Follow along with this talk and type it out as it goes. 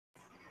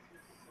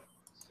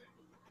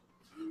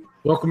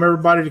Welcome,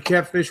 everybody, to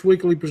Catfish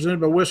Weekly,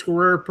 presented by Whisker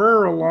Rare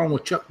Pearl, along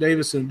with Chuck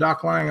Davis and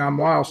Doc Lang. I'm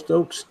Lyle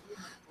Stokes.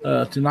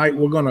 Tonight,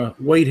 we're going to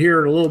wait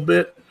here a little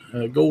bit,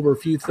 go over a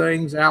few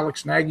things.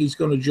 Alex Nagy's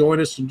going to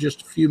join us in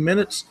just a few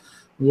minutes.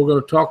 We're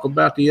going to talk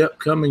about the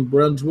upcoming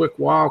Brunswick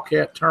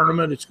Wildcat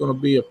Tournament. It's going to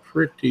be a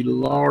pretty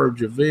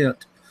large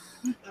event.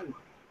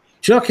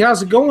 Chuck,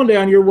 how's it going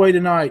down your way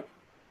tonight?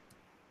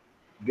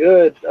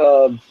 Good.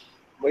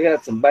 We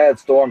had some bad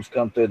storms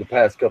come through the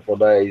past couple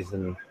of days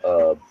in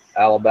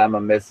Alabama,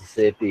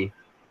 Mississippi.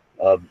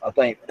 I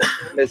think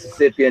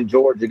Mississippi and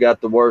Georgia got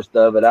the worst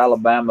of it.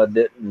 Alabama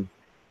didn't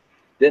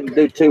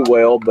do too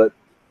well, but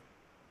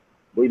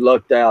we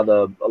lucked out.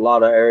 A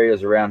lot of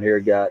areas around here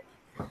got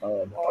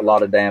a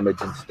lot of damage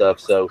and stuff.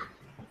 So,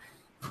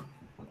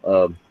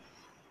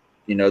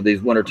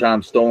 these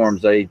wintertime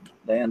storms, they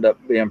end up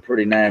being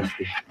pretty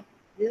nasty.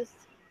 Yes.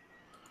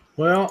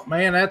 Well,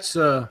 man, that's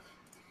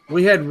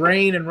we had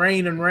rain and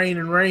rain and rain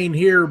and rain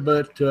here,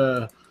 but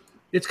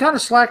it's kind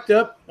of slacked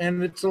up,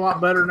 and it's a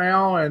lot better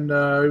now. And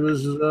it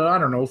was,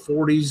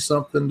 40s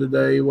something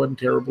today. It wasn't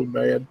terribly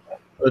bad.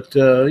 But,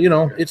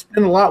 it's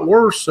been a lot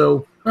worse.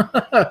 So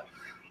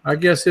I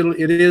guess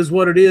it is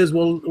what it is.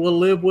 We'll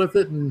live with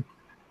it, and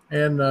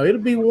it'll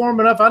be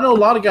warm enough. I know a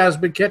lot of guys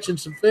have been catching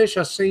some fish.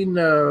 I seen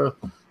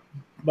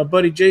my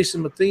buddy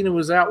Jason Mathena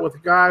was out with a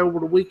guy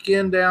over the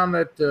weekend down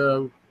at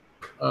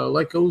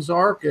Lake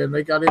Ozark, and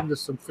they got into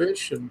some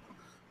fish, and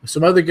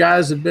some other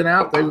guys had been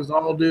out. They was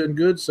all doing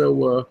good.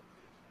 So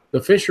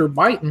the fish are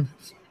biting.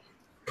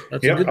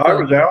 That's a good thing. I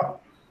was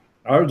out.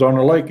 I was on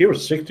the lake. It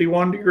was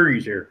 61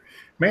 degrees here.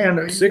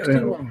 Man,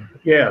 61.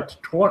 It's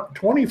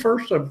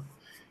 21st of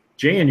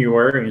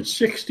January and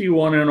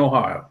 61 in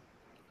Ohio.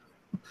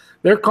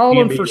 They're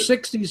calling for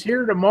 60s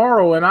here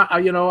tomorrow, and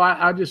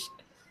I just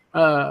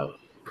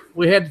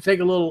we had to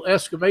take a little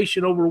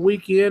excavation over the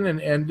weekend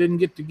and didn't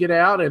get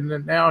out, and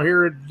then now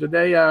here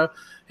today I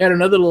had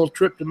another little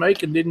trip to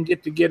make and didn't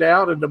get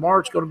out, and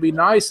tomorrow it's going to be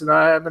nice, and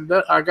I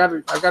got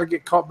to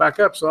get caught back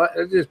up, so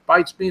it just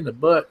bites me in the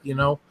butt,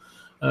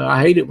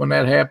 I hate it when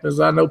that happens.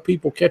 I know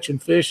people catching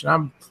fish,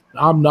 and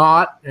I'm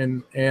not,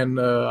 and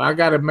I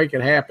got to make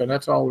it happen.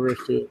 That's all there is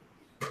to it.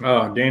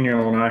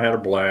 Daniel and I had a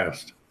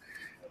blast.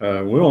 We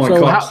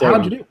only caught 7.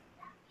 How'd you do?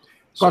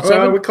 Caught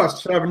 7? We caught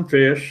 7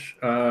 fish,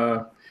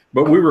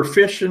 but we were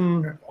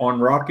fishing on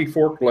Rocky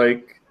Fork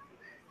Lake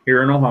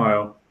here in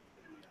Ohio,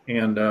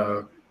 and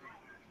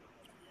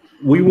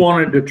we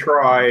wanted to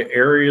try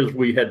areas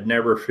we had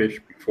never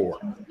fished before.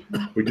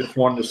 We just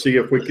wanted to see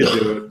if we could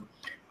do it.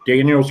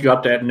 Daniel's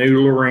got that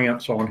new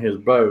Lowrance on his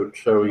boat,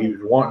 so he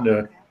was wanting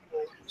to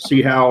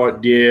see how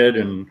it did,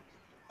 and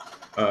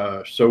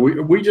so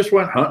we just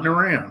went hunting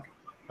around.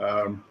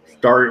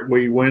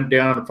 We went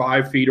down to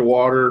 5 feet of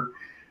water.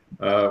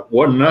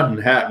 Wasn't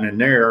nothing happening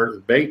there.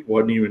 The bait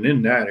wasn't even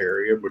in that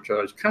area, which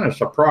I was kind of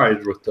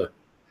surprised with the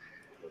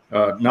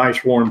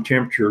nice warm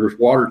temperatures.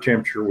 Water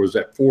temperature was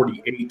at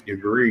 48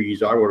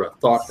 degrees. I would have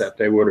thought that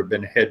they would have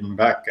been heading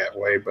back that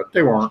way, but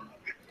they weren't.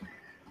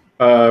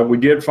 We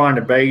did find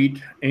a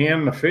bait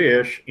and the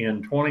fish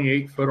in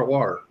 28 foot of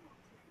water,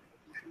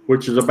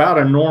 which is about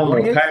a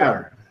normal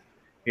pattern.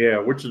 Yeah,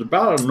 which is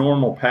about a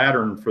normal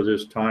pattern for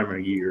this time of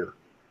year.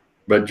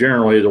 But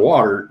generally, the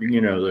water,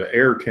 the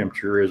air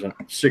temperature isn't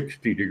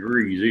 60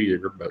 degrees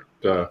either. But,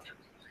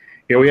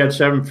 we had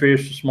 7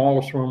 fish. The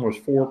smallest one was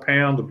 4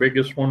 pounds. The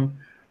biggest one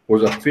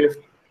was a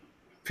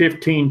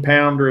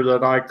 15-pounder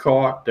that I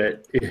caught.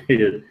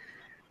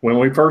 When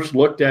we first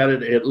looked at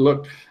it,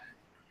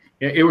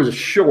 it was a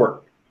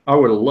short. I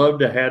would have loved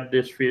to have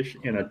this fish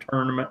in a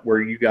tournament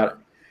where you got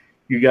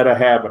to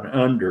have an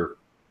under,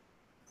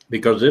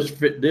 because this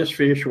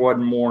fish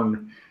wasn't more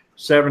than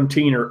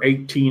 17 or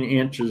 18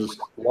 inches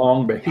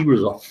long, but he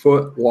was a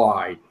foot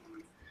wide.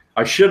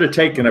 I should have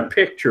taken a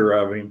picture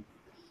of him,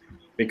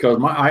 because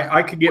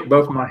I could get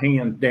both my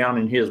hands down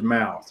in his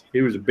mouth.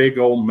 He was a big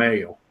old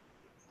male.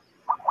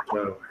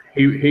 So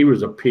he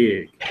was a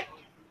pig.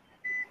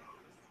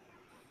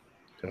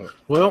 So.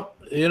 Well,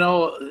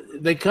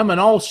 they come in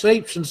all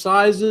shapes and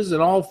sizes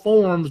and all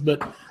forms,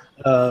 but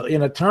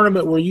in a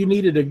tournament where you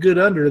needed a good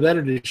under, that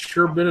would have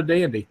sure been a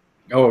dandy.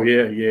 Oh,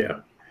 yeah.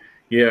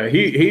 Yeah,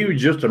 he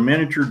was just a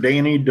miniature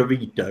Danny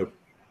DeVito.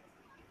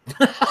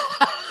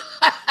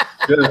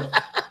 Just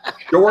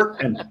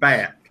short and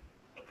fat.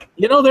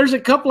 There's a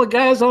couple of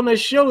guys on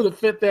this show that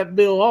fit that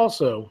bill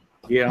also.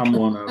 Yeah, I'm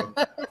one of them.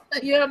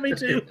 Yeah, me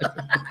too.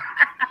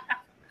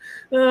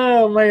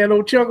 Oh, man,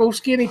 old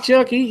skinny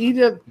Chuck, he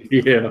just,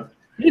 yeah.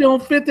 He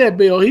don't fit that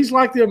bill. He's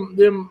like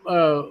them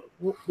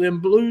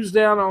blues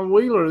down on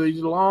Wheeler.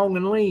 He's long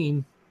and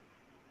lean.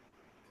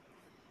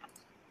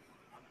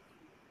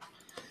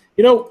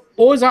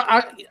 Boys,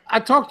 I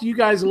talked to you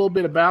guys a little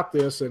bit about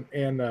this,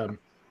 and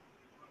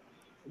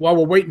while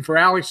we're waiting for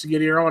Alex to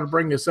get here, I want to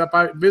bring this up.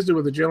 I visited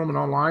with a gentleman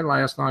online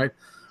last night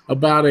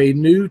about a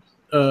new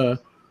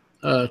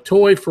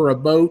toy for a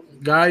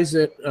boat. Guys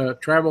that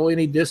travel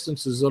any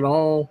distances at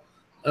all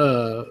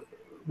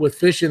with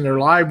fishing their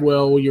live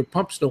well, your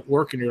pumps don't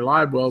work in your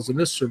live wells, and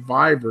this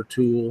Survivor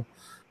tool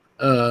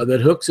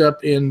that hooks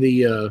up in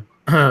the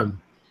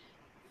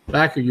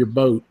back of your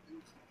boat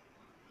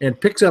and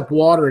picks up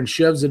water and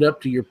shoves it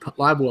up to your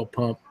live well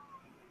pump,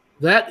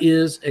 that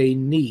is a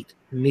neat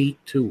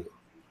tool.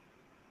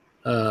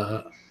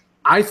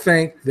 I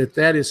think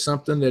that is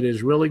something that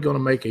is really going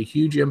to make a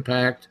huge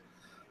impact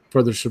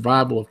for the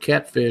survival of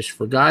catfish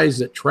for guys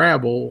that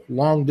travel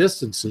long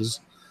distances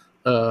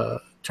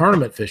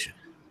tournament fishing.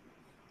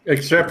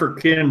 Except for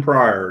Ken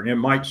Pryor, it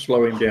might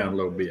slow him down a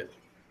little bit.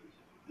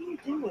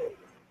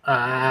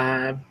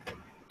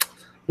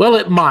 Well,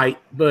 it might,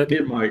 but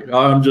it might.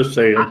 I'm just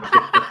saying.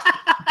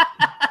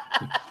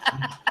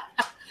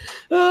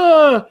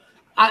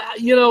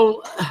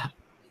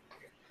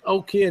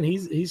 Ken,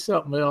 he's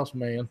something else,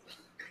 man.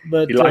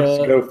 But he likes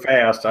to go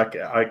fast.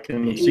 I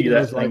can see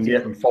that thing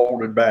getting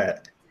folded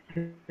back.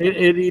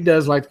 He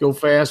does like to go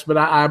fast, but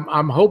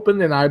I'm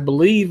hoping and I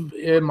believe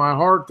in my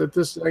heart that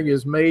this thing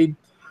is made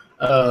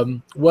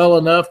well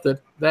enough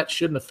that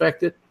shouldn't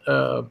affect it.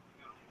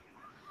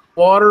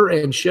 Water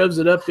and shoves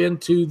it up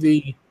into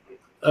the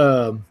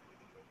to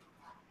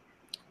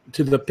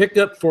the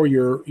pickup for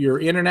your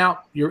in and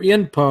out, your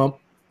in pump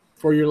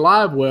for your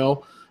live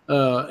well.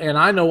 And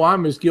I know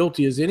I'm as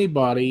guilty as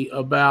anybody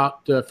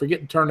about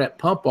forgetting to turn that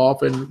pump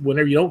off. And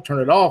whenever you don't turn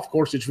it off, of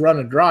course, it's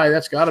running dry.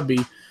 That's got to be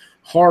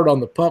hard on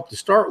the pump to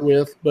start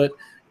with. But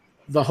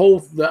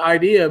the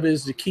idea of it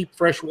is to keep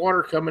fresh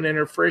water coming in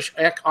there, fresh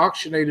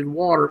oxygenated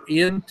water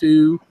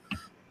into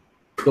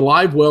the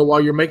live well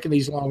while you're making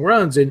these long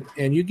runs. And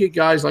you get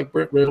guys like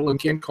Brent Riddle and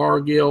Ken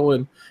Cargill,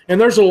 and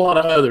there's a lot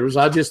of others.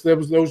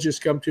 Those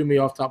just come to me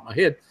off the top of my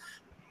head.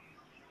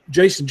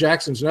 Jason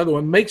Jackson's another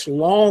one, makes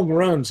long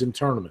runs in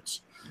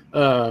tournaments.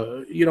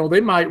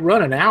 They might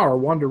run an hour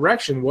one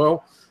direction.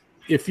 Well,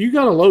 if you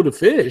got a load of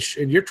fish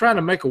and you're trying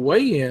to make a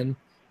weigh-in,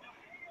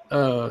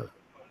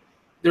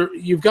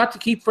 you've got to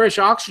keep fresh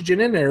oxygen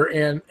in there.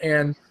 And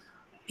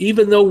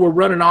even though we're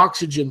running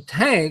oxygen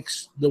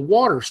tanks, the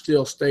water's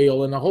still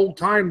stale, and the whole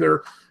time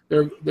they're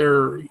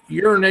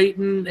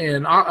urinating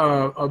and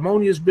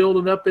ammonia's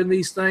building up in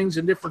these things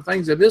and different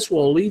things. And this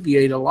will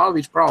alleviate a lot of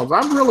these problems.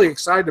 I'm really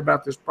excited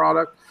about this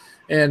product,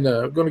 and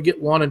going to get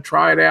one and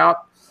try it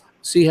out,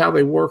 see how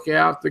they work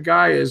out. The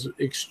guy is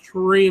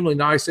extremely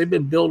nice. They've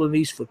been building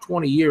these for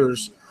 20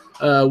 years.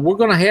 We're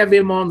going to have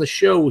him on the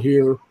show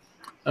here.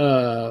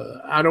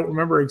 I don't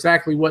remember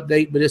exactly what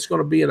date, but it's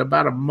going to be in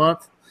about a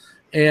month.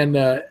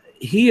 And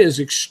he is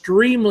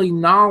extremely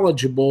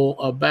knowledgeable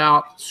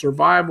about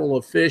survival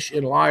of fish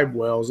in live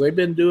wells. They've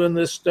been doing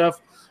this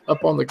stuff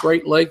up on the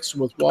Great Lakes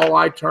with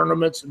walleye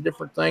tournaments and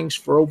different things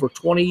for over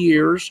 20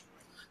 years.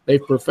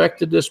 They've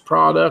perfected this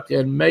product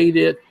and made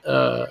it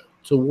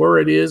to where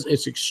it is.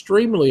 It's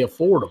extremely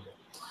affordable.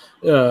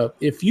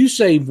 If you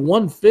save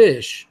one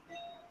fish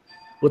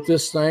with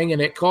this thing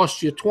and it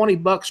costs you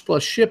 $20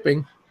 plus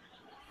shipping,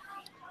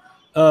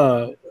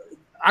 I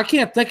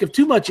can't think of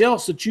too much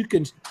else that you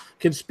can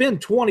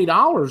spend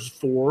 $20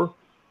 for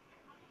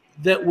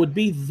that would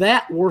be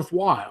that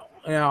worthwhile.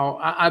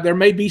 Now, there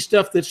may be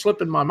stuff that's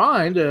slipping my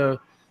mind,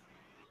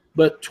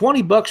 but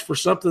 $20 for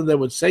something that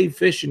would save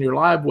fish in your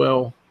live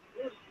well,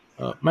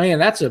 man,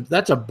 that's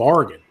a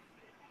bargain.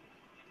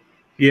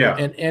 Yeah,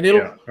 and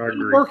it'll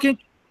work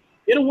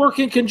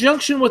in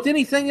conjunction with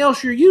anything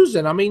else you're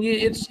using. I mean,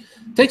 it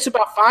takes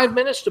about 5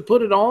 minutes to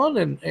put it on,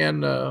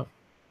 and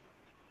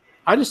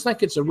I just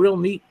think it's a real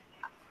neat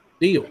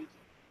deal.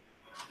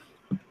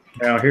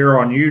 Now here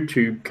on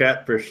YouTube,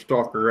 Catfish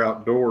Stalker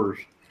Outdoors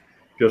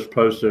just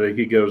posted it.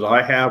 He goes,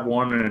 I have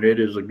one and it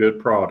is a good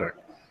product.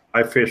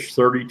 I fished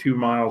 32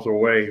 miles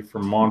away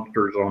from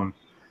monsters on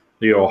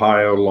the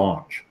Ohio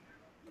launch.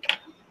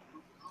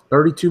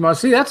 32 miles.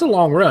 See, that's a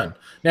long run.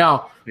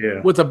 Now,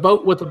 yeah, with a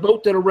boat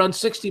that'll run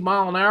 60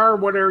 mile an hour,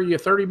 what are you,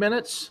 30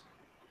 minutes?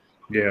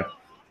 Yeah.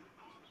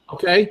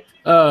 Okay.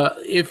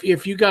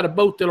 If you got a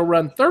boat that'll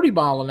run 30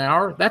 mile an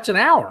hour, that's an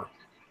hour.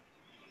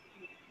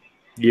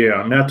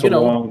 Yeah, and that's a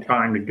long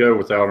time to go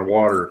without a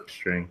water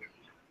exchange.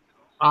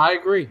 I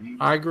agree.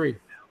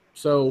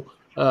 So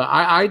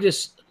I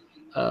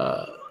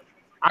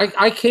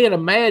can't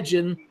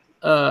imagine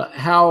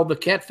how the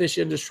catfish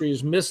industry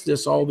has missed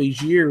this all these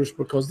years,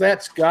 because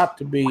that's got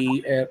to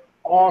be an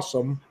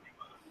awesome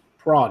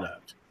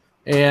product.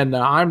 And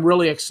I'm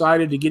really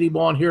excited to get him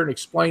on here and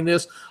explain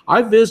this.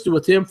 I visited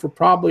with him for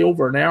probably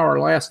over an hour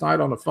last night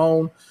on the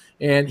phone,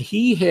 and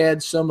he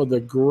had some of the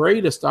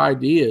greatest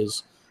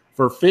ideas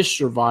for fish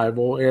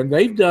survival. And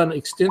they've done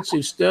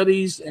extensive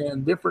studies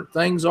and different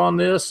things on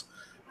this.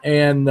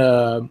 And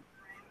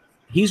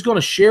he's going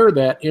to share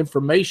that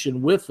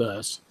information with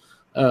us.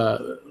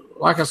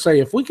 Like I say,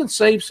 if we can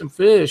save some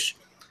fish,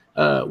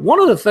 one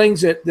of the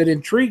things that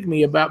intrigued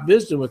me about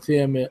visiting with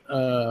him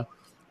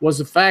was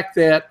the fact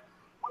that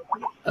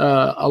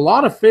a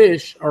lot of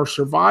fish are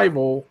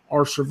surviving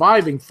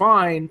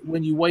fine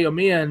when you weigh them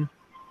in,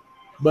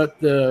 but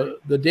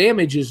the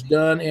damage is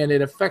done and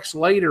it affects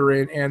later.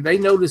 And they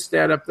noticed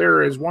that up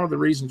there as one of the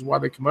reasons why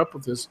they come up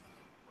with this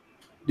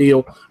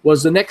deal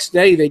was the next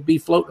day they'd be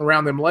floating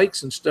around them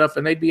lakes and stuff,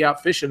 and they'd be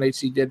out fishing. They'd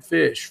see dead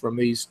fish from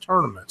these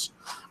tournaments.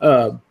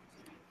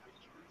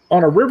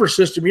 on a river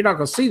system, you're not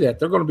going to see that.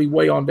 They're going to be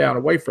way on down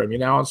away from you.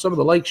 Now, on some of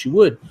the lakes, you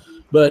would.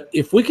 But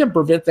if we can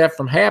prevent that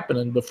from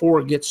happening before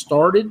it gets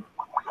started,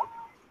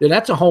 then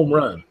that's a home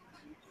run.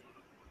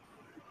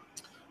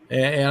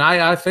 And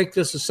I think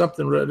this is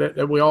something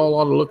that we all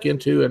ought to look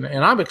into. And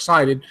I'm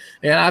excited.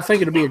 And I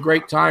think it'll be a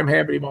great time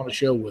having him on the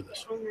show with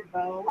us.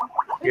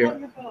 Yeah.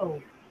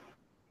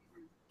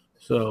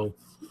 So,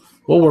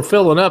 well, we're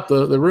filling up.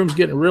 The room's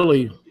getting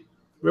really,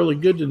 really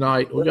good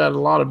tonight. We got a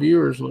lot of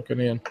viewers looking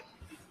in.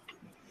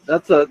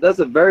 That's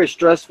a very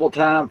stressful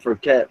time for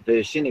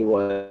catfish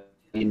anyway.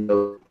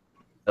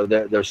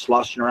 They're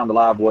sloshing around the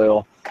live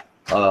well.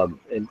 And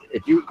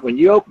when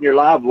you open your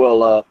live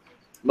well up,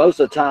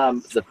 most of the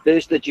time the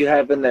fish that you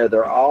have in there,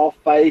 they're all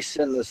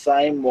facing the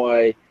same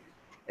way,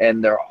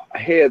 and their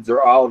heads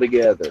are all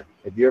together.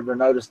 Have you ever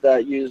noticed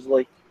that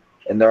usually?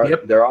 And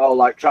they're all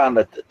like trying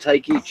to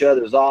take each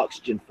other's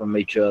oxygen from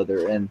each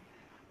other. And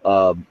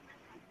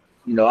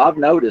I've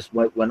noticed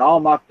when all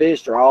my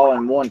fish are all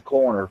in one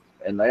corner,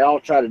 and they all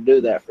try to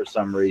do that for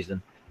some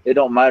reason. It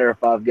don't matter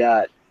if I've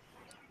got,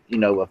 a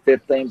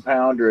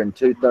 15-pounder and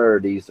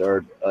 230s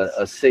or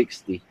a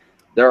 60.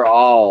 They're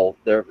all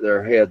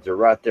their heads are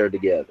right there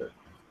together,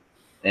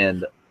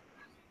 and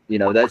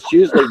that's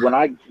usually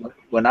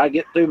when I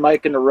get through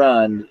making a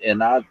run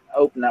and I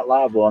open that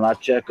live well and I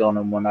check on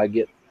them when I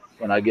get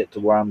to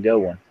where I'm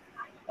going.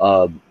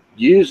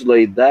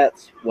 Usually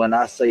that's when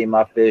I see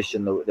my fish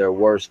in their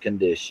worst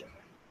condition.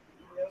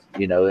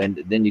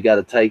 And then you got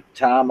to take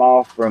time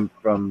off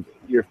from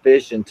your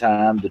fishing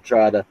time to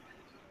try to,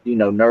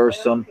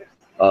 nurse them,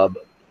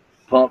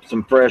 pump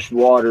some fresh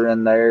water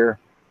in there,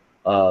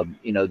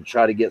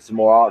 try to get some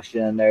more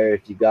oxygen in there.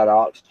 If you got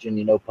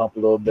oxygen, pump a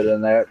little bit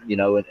in there,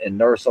 and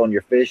nurse on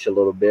your fish a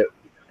little bit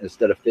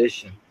instead of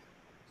fishing.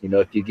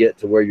 If you get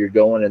to where you're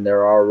going and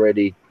they're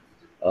already,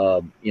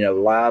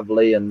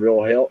 lively and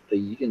real healthy,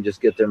 you can just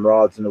get them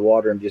rods in the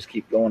water and just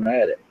keep going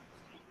at it.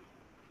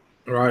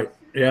 Right.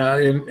 Yeah.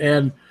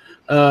 And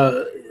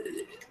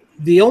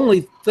the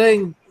only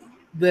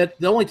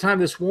time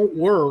this won't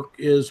work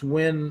is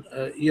when,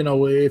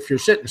 if you're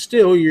sitting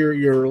still,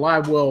 your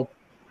live well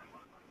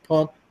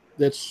pump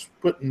that's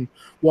putting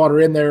water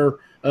in there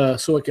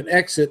so it can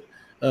exit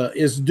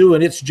is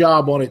doing its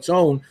job on its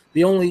own.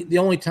 The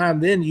only time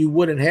then you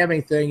wouldn't have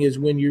anything is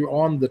when you're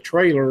on the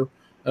trailer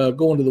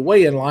going to the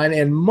weigh-in line.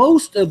 And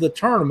most of the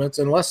tournaments,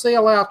 unless they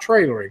allow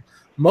trailering,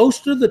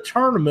 most of the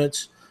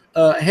tournaments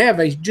have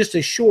just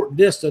a short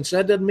distance.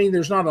 That doesn't mean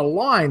there's not a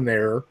line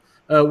there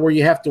where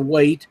you have to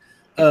wait,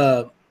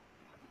 but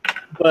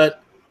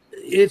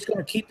it's going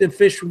to keep them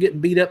fish from getting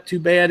beat up too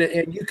bad.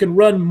 And you can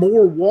run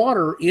more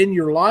water in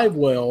your live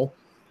well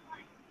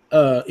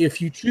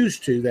if you choose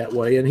to that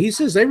way. And he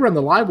says they run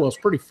the live wells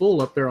pretty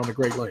full up there on the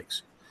Great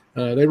Lakes.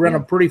 They run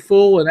them pretty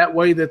full, and that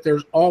way that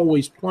there's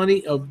always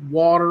plenty of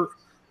water,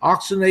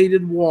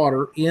 oxygenated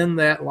water in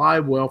that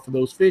live well for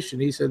those fish.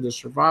 And he said the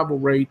survival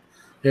rate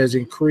has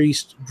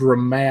increased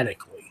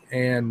dramatically.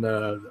 And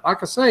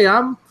like I say,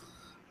 I'm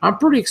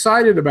pretty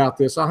excited about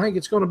this. I think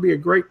it's going to be a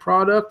great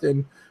product,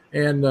 and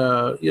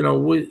we're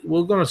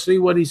going to see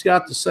what he's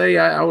got to say.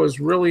 I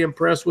was really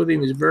impressed with him.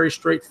 He's a very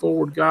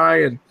straightforward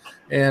guy,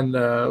 and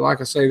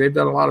like I say, they've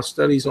done a lot of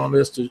studies on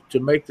this to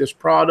make this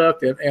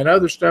product and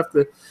other stuff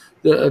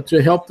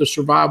to help the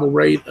survival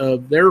rate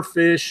of their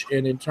fish,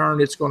 and in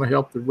turn, it's going to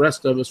help the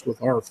rest of us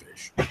with our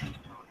fish.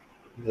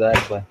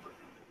 Exactly.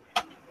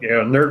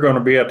 Yeah, and they're going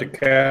to be at the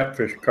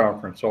Catfish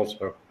Conference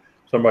also.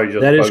 Somebody just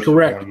that is posted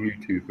correct on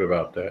YouTube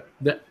about that.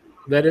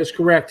 That is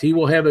correct. He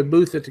will have a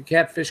booth at the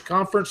Catfish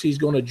Conference. He's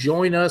going to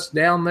join us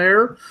down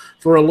there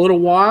for a little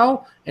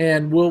while,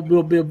 and we'll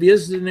be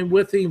visiting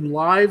with him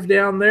live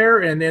down there.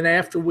 And then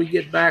after we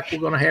get back, we're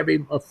going to have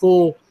him a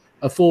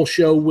full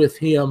show with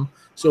him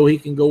so he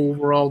can go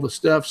over all the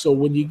stuff. So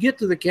when you get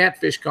to the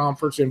Catfish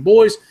Conference, and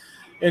boys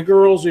and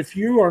girls, if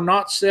you are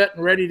not set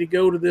and ready to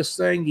go to this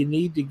thing, you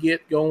need to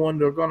get going.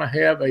 They're going to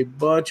have a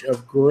bunch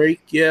of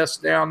great guests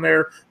down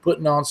there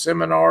putting on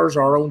seminars.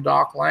 Our own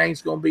Doc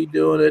Lang's going to be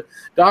doing it.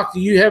 Doc, do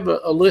you have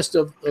a list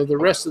of the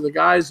rest of the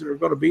guys that are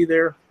going to be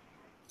there?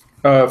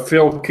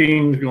 Phil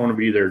King's going to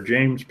be there.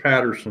 James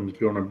Patterson's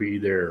going to be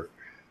there.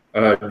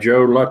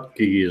 Joe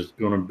Lutke is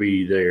going to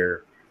be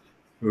there.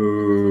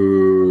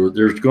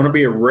 There's going to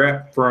be a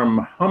rep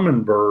from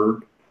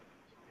Humminbird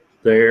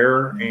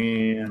there,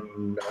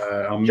 and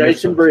I'm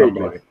Jason missing Bridges.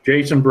 somebody.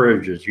 Jason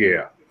Bridges,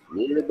 yeah.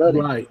 Yeah,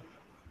 buddy. Right.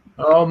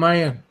 Oh,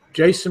 man.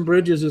 Jason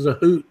Bridges is a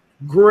hoot.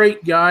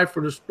 Great guy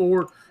for the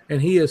sport, and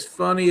he is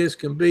funny as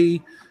can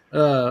be.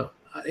 It'll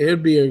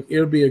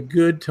be a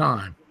good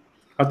time.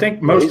 I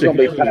think most of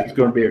it is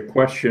going to be a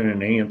question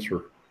and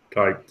answer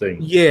type thing.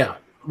 Yeah,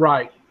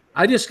 right.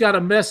 I just got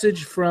a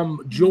message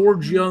from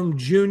George Young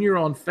Jr.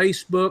 on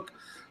Facebook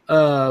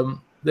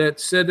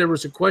that said there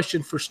was a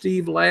question for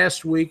Steve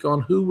last week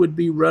on who would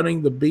be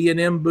running the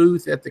B&M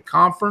booth at the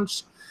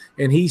conference,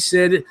 and he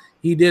said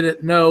he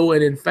didn't know,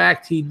 and in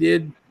fact he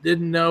didn't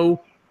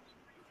know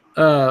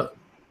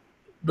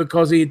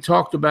because he had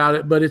talked about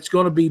it, but it's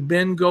going to be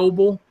Ben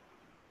Goebel,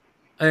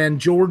 and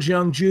George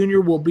Young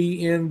Jr. will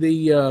be in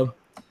the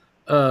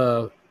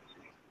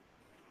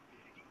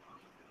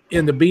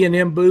in the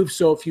B&M booth.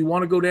 So if you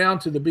want to go down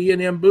to the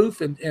B&M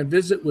booth and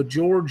visit with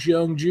George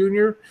Young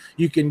Jr.,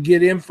 you can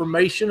get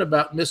information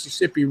about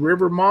Mississippi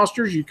River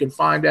monsters. You can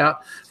find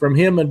out from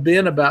him and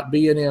Ben about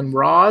B&M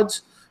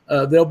rods.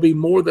 They'll be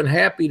more than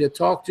happy to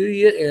talk to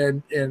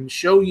you and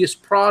show you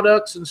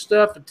products and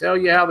stuff and tell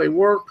you how they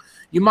work.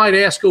 You might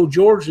ask old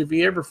George if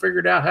he ever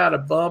figured out how to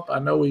bump. I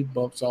know he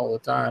bumps all the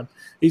time.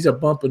 He's a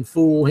bumping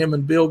fool. Him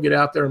and Bill get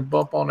out there and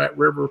bump on that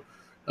river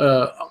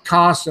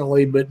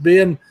constantly. But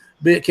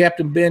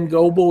Captain Ben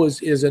Goebel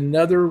is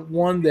another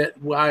one that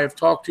I have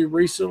talked to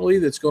recently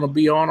that's going to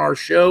be on our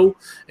show.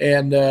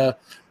 And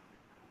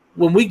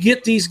when we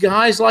get these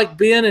guys like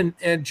Ben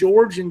and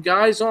George and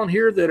guys on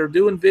here that are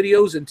doing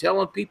videos and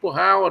telling people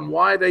how and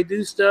why they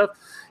do stuff,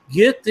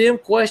 get them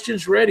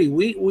questions ready.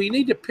 We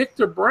need to pick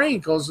their brain,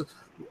 because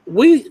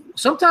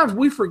sometimes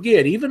we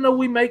forget, even though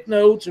we make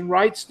notes and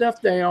write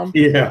stuff down.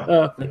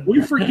 Yeah.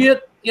 We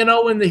forget, in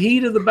the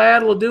heat of the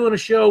battle of doing a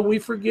show, we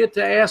forget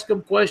to ask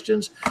them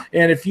questions.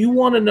 And if you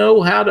want to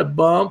know how to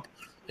bump,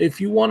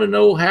 if you want to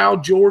know how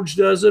George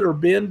does it or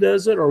Ben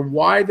does it or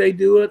why they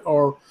do it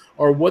or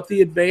what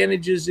the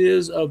advantages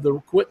is of the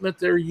equipment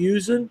they're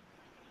using,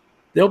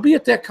 they'll be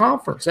at that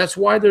conference. That's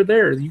why they're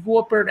there. You go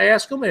up there and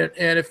ask them, and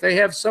if they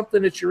have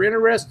something that you're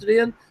interested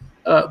in,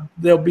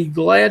 they'll be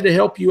glad to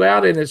help you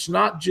out. And it's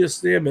not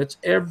just them, it's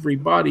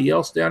everybody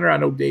else down there. I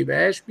know Dave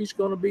Ashby's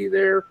going to be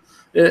there.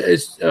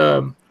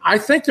 I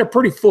think they're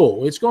pretty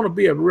full. It's going to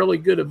be a really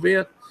good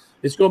event.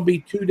 It's going to be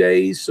 2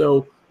 days,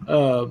 so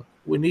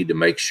we need to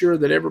make sure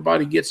that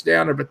everybody gets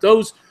down there. But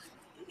those,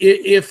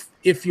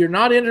 if you're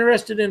not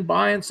interested in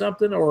buying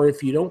something, or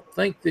if you don't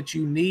think that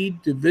you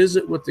need to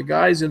visit with the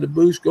guys in the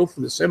booth, go for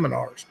the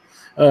seminars.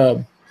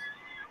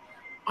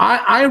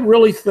 I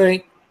really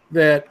think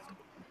that,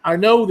 I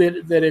know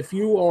that if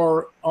you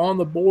are on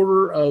the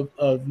border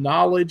of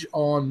knowledge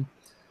on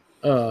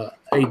a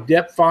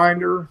depth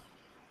finder,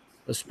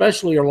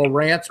 especially a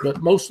Lowrance,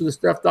 but most of the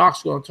stuff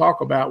Doc's going to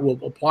talk about will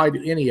apply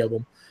to any of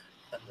them.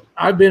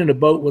 I've been in a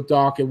boat with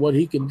Doc, and what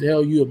he can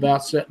tell you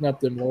about setting up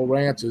them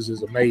Lowrances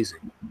is amazing.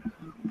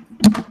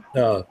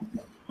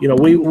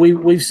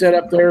 We've set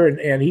up there,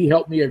 and he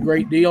helped me a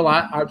great deal.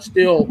 I'm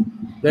still,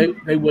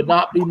 they would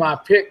not be my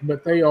pick,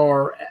 but they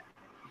are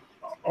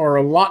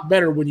a lot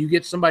better when you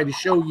get somebody to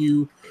show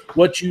you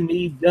what you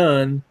need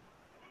done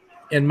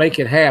and make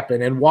it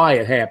happen and why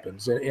it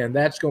happens. And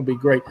that's going to be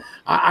great.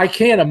 I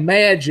can't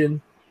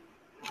imagine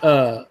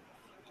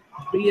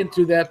being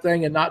to that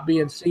thing and not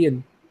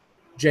seeing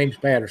James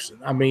Patterson.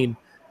 I mean,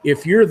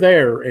 if you're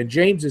there and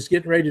James is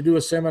getting ready to do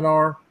a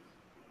seminar,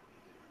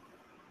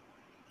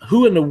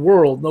 who in the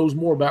world knows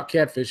more about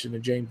catfishing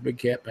than James Big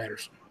Cat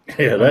Patterson?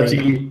 Yeah, that's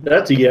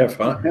EF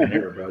hunting,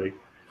 everybody.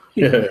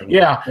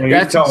 Yeah,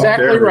 that's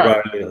exactly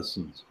right.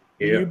 Listens.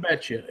 Yeah. You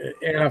betcha.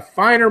 And a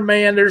finer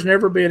man there's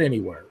never been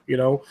anywhere,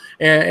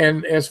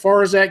 And as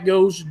far as that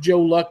goes,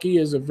 Joe Lucky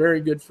is a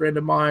very good friend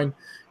of mine.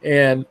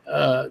 And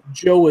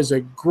Joe is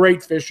a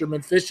great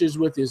fisherman, fishes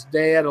with his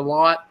dad a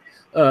lot.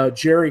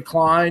 Jerry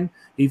Klein,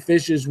 he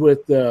fishes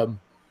with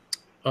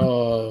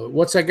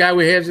what's that guy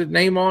we had his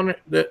name on it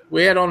that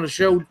we had on the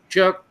show,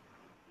 Chuck?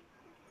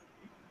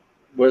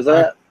 Where's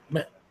that?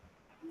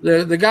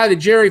 The guy that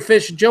Jerry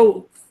fished,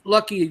 Joe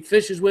Lucky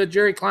fishes with,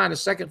 Jerry Klein, the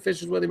second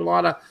fishes with him a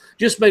lot. I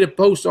just made a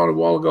post on it a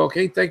while ago. I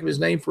can't think of his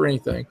name for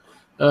anything.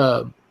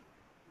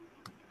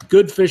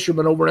 Good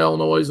fisherman over in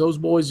Illinois. Those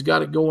boys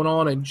got it going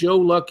on. And Joe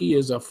Lucky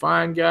is a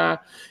fine guy.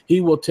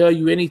 He will tell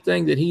you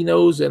anything that he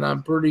knows, and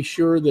I'm pretty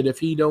sure that if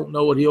he don't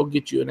know it, he'll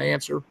get you an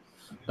answer.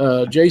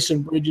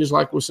 Jason Bridges,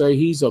 like we say,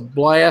 he's a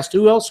blast.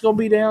 Who else is going to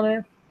be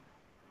down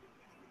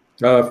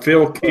there?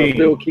 Phil King.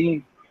 Phil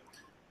King.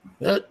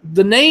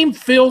 The name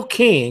Phil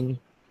King,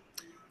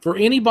 for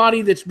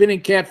anybody that's been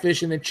in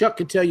catfishing, and Chuck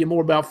can tell you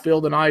more about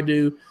Phil than I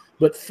do,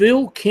 but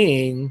Phil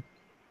King,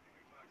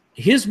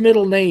 his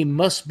middle name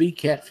must be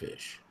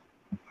Catfish.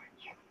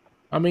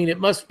 I mean,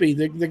 it must be.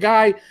 The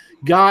guy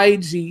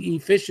guides, he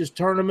fishes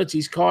tournaments,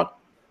 he's caught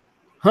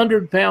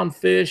 100-pound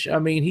fish. I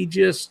mean,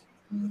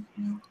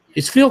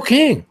 it's Phil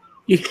King.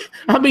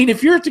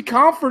 If you're at the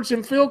conference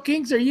and Phil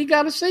King's there, you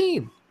got to see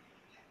him.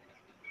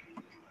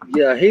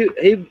 Yeah, he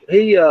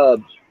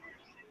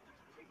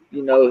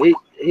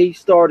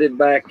started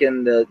back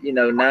in the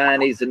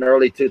 90s and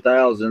early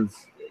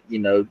 2000s,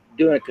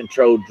 doing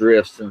controlled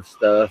drifts and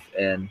stuff,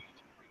 and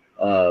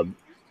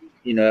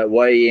at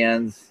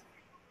weigh-ins,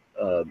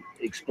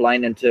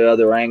 explaining to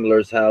other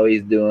anglers how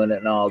he's doing it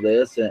and all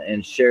this,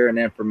 and sharing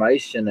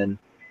information. And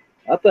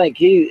I think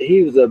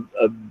he was a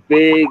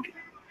big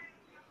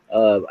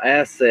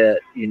asset,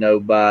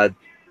 by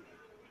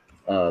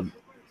and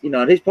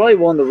he's probably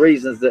one of the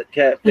reasons that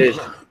catfish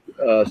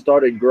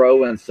started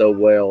growing so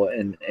well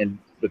and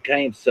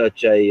became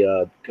such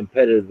a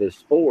competitive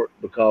sport,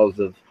 because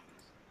of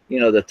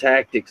the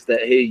tactics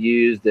that he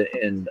used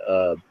and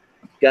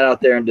got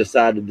out there and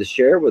decided to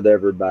share with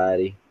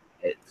everybody.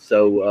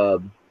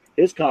 So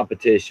his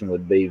competition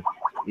would be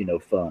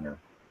funner.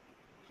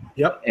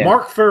 Yep. And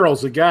Mark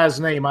Farrell's the guy's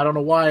name. I don't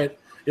know why it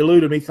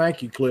eluded me.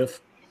 Thank you, Cliff.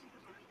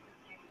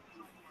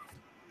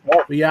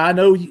 But yeah, I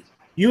know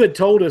you had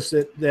told us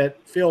that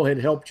Phil had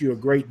helped you a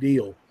great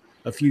deal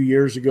a few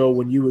years ago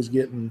when you was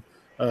getting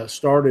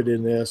started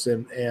in this,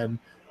 and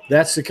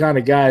that's the kind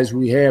of guys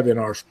we have in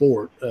our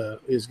sport,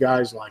 is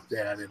guys like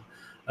that.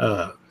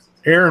 And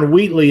Aaron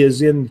Wheatley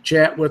is in the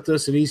chat with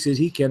us, and he says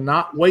he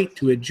cannot wait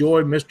to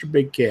enjoy Mr.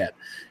 Big Cat.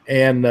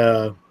 And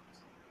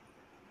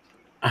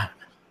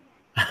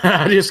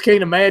I just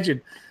can't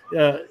imagine.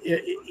 We're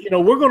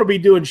going to be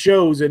doing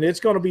shows, and it's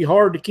going to be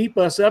hard to keep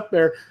us up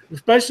there,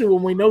 especially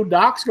when we know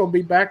Doc's going to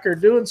be back there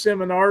doing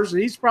seminars,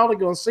 and he's probably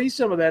going to see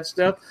some of that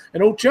stuff.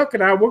 And old Chuck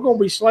and I, we're going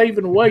to be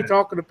slaving away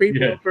talking to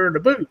people up there in the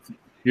booth.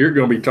 You're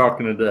going to be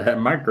talking to that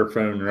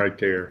microphone right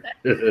there.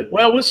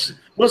 Well,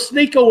 we'll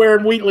sneak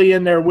Aaron Wheatley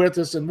in there with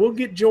us, and we'll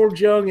get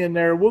George Young in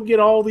there. We'll get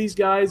all these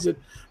guys that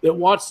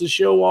watch the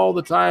show all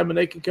the time, and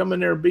they can come in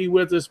there and be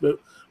with us. But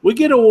we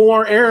get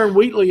Aaron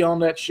Wheatley on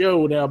that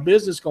show, now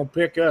business going to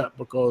pick up,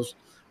 because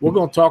we're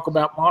going to talk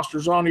about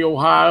Monsters on the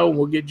Ohio.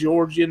 We'll get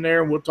George in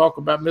there, and we'll talk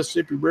about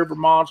Mississippi River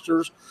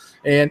monsters.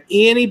 And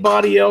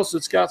anybody else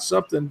that's got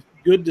something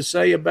good to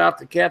say about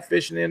the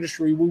catfishing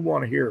industry, we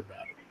want to hear about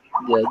it.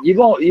 Yeah, you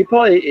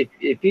probably,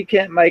 if you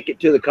can't make it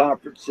to the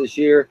conference this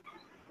year,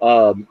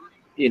 I'm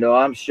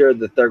sure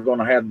that they're going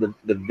to have the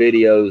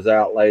videos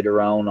out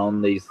later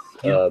on these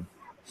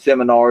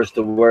seminars,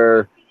 to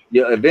where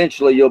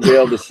eventually you'll be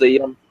able to see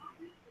them.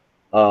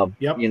 You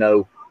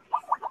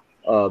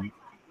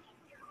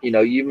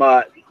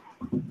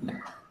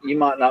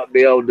might not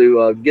be able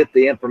to get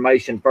the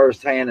information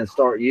firsthand and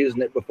start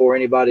using it before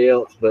anybody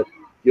else, but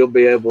you'll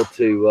be able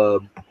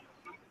to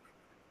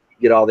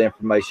get all the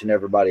information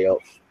everybody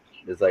else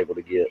is able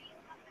to get.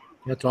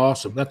 That's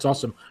awesome. That's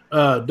awesome.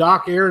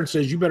 Doc, Aaron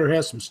says you better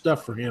have some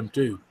stuff for him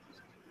too.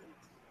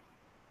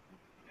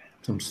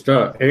 Some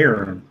stuff,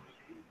 Aaron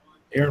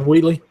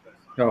Wheatley.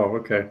 Oh,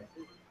 okay.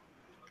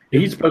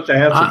 He's supposed to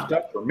have some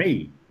stuff for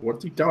me.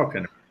 What's he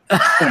talking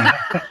about?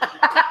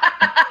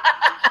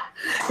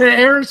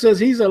 Aaron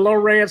says he's a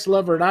Lowrance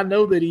lover, and I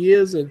know that he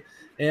is.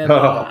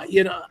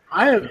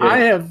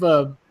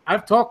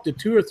 I've talked to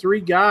 2 or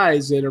 3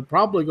 guys that are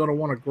probably going to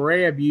want to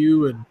grab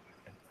you and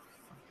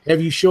have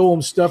you show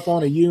them stuff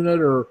on a unit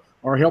or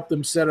help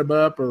them set them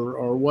up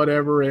or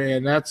whatever,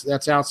 and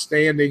that's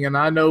outstanding. And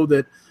I know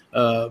that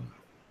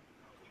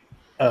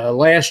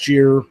last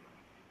year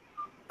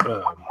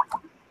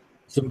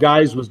some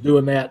guys was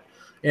doing that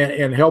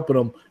and helping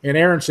them. And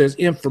Aaron says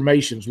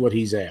information's what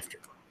he's after.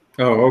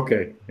 Oh,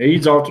 okay.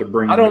 He's also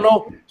bringing. I don't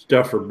know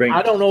stuff for bait.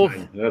 I don't know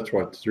that's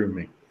what threw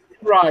me.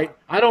 Right.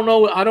 I don't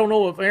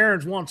know if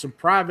Aaron's wants some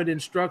private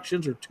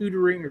instructions or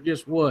tutoring or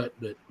just what,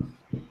 but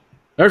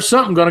there's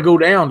something going to go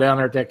down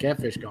there at that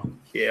catfish conference.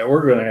 Yeah,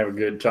 we're going to have a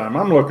good time.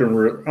 I'm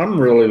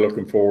really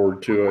looking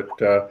forward to it.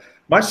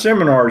 My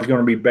seminar is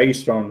going to be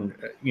based on,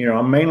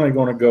 I'm mainly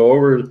going to go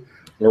over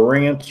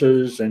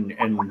Lowrance's and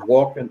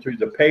walking through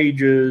the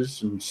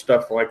pages and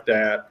stuff like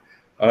that.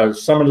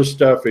 Some of the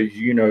stuff is,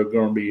 going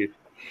to be,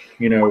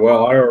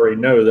 well, I already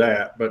know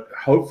that, but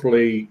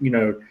hopefully,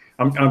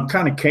 I'm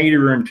kind of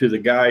catering to the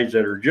guys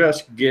that are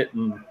just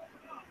getting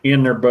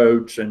in their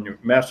boats and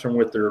messing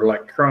with their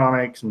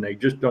electronics, and they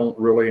just don't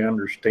really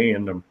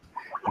understand them.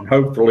 And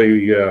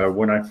hopefully,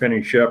 when I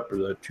finish up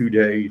the 2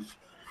 days,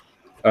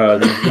 these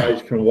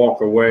guys can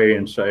walk away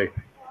and say,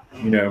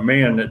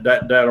 man,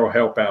 that'll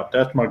help out.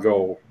 That's my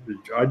goal.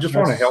 I just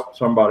want to help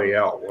somebody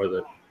out with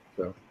it.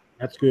 So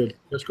that's good.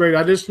 That's great.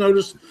 I just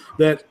noticed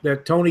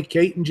that Tony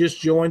Caton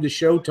just joined the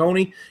show.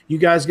 Tony, you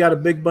guys got a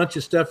big bunch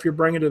of stuff you're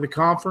bringing to the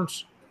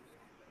conference?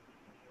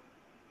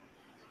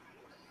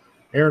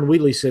 Aaron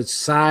Wheatley says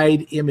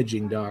side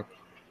imaging, Doc.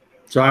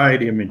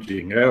 Side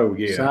imaging. Oh,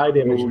 yeah. Side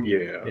imaging.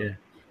 Oh, yeah.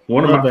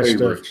 One of my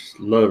favorites. Stuff.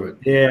 Love it.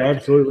 Yeah,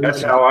 absolutely.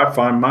 That's how I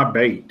find my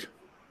bait.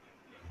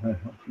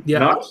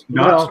 Yeah.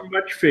 Not so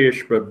much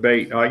fish, but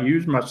bait. I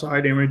use my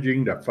side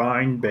imaging to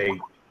find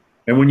bait.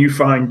 And when you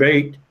find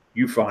bait,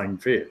 you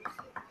find fish.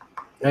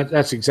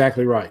 That's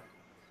exactly right.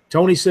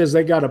 Tony says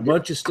they got a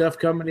bunch of stuff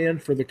coming in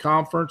for the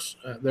conference.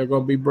 They're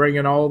going to be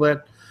bringing all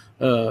that,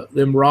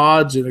 them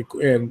rods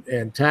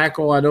and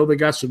tackle. I know they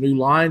got some new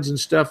lines and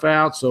stuff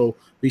out, so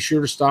be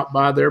sure to stop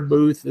by their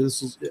booth.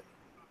 This is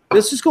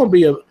going to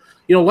be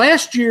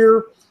last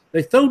year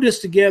they threw this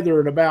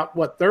together in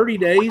about 30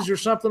 days or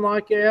something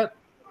like that.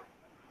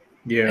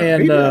 Yeah,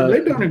 and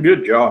they've done a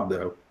good job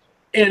though.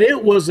 And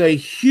it was a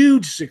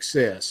huge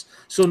success.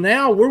 So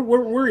now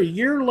we're a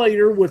year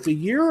later with a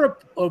year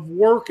of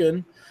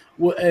working,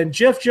 and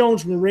Jeff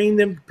Jones Marine,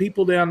 them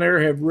people down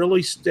there have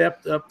really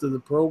stepped up to the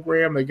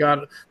program.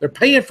 They're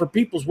paying for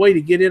people's way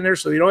to get in there,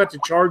 so they don't have to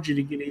charge you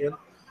to get in.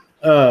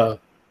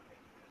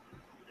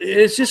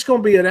 It's just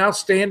going to be an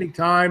outstanding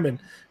time,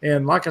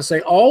 and like I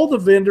say, all the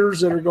vendors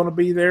that are going to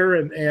be there,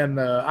 and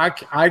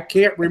I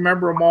can't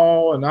remember them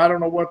all, and I don't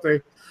know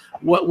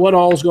what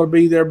all is going to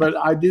be there, but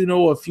I do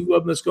know a few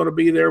of them that's going to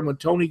be there. When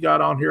Tony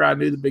got on here, I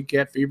knew the Big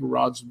Cat Fever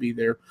rods would be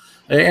there,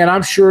 and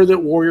I'm sure that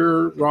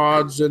Warrior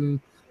rods and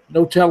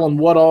no telling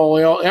what all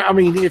else. I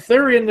mean, if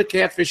they're in the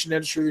catfishing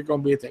industry, they're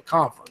going to be at that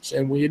conference,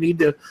 and we need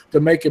to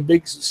make a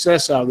big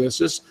success out of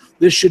this.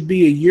 This should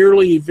be a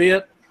yearly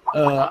event.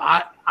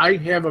 I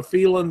have a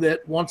feeling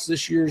that once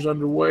this year's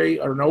underway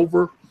or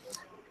over,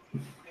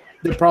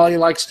 they probably,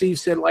 like Steve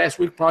said last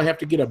week, probably have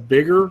to get a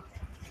bigger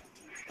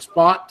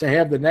spot to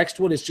have the next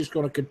one. It's just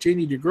going to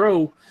continue to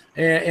grow,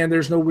 and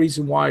there's no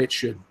reason why it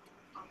shouldn't.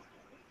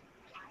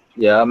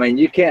 Yeah, I mean,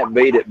 you can't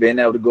beat it being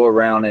able to go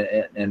around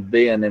and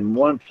being in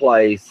one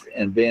place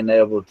and being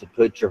able to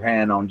put your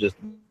hand on just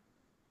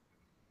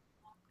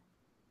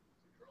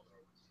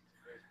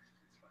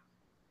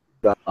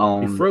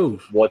on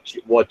what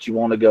you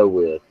want to go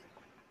with.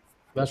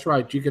 That's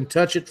right. You can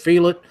touch it,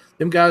 feel it.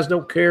 Them guys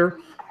don't care.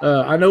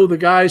 I know the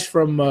guys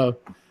from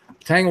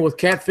Tangle with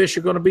Catfish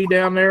are going to be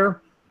down there.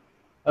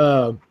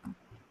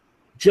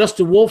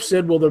 Justin Wolf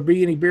said, will there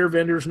be any beer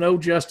vendors? No,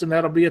 Justin,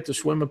 that'll be at the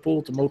swimming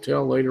pool at the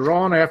motel later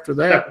on after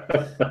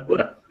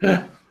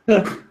that.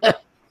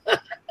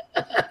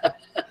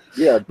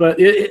 Yeah. But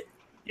it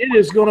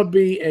is going to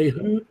be a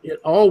hoot. It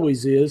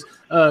always is.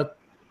 The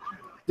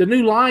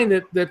new line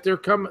that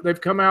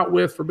they've come out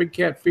with for Big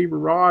Cat Fever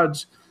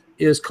rods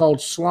is called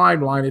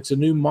Slime Line. It's a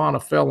new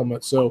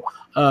monofilament. So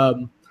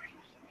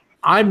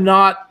I'm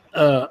not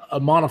a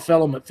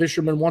monofilament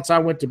fisherman. Once I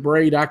went to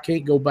braid, I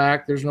can't go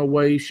back. There's no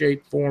way,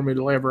 shape, form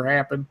it'll ever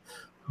happen.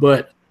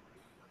 But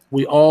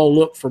we all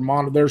look for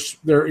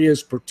there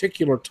is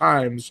particular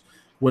times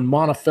when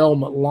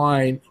monofilament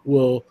line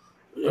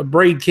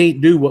braid can't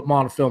do what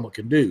monofilament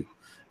can do.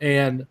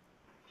 And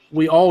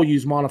we all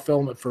use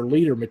monofilament for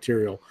leader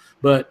material.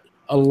 But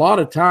a lot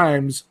of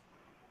times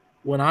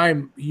when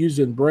I'm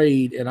using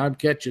braid and I'm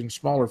catching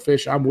smaller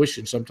fish, I'm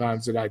wishing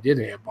sometimes that I did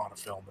have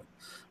monofilament.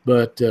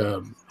 But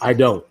I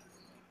don't.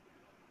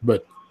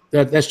 But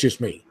that's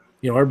just me.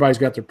 Everybody's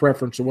got their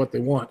preference of what they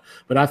want.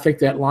 But I think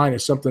that line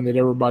is something that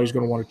everybody's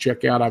going to want to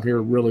check out. I've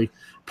heard really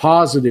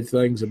positive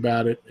things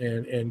about it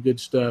and good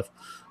stuff.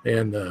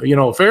 And,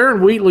 if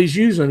Aaron Wheatley's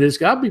using it, it's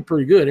got to be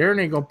pretty good. Aaron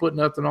ain't going to put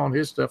nothing on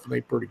his stuff, and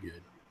they're pretty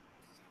good.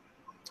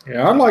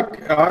 Yeah, I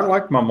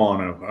like my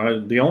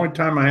mono. The only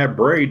time I have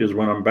braid is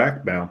when I'm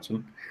back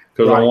bouncing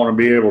because I want to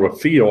be able to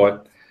feel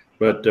it.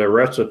 But the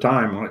rest of the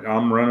time,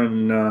 I'm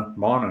running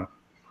mono.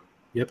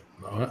 Yep,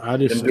 I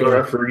just been doing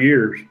that for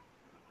years.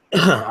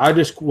 I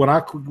just when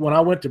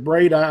I went to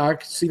braid, I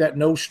could see that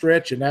no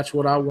stretch, and that's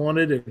what I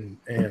wanted,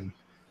 and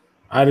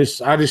I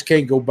just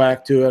can't go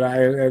back to it.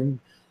 And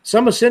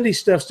some of Cindy's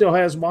stuff still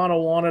has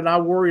mono on it. I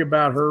worry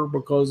about her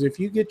because if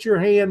you get your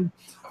hand,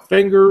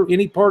 finger,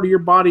 any part of your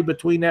body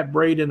between that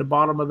braid and the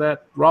bottom of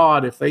that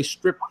rod, if they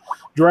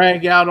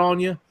drag out on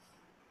you,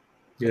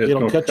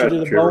 it'll cut you to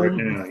the bone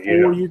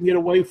before you get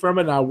away from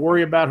it. And I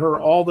worry about her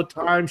all the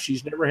time.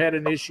 She's never had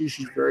an issue.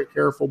 She's very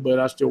careful, but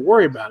I still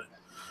worry about it.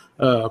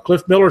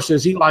 Cliff Miller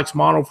says he likes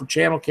mono for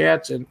channel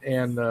cats,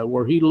 and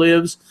where he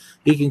lives,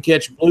 he can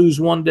catch blues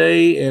one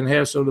day and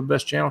have some of the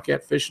best channel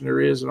cat fishing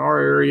there is in our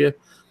area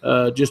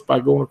just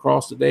by going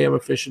across the dam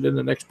and fishing in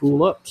the next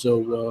pool up.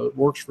 So it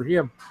works for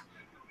him.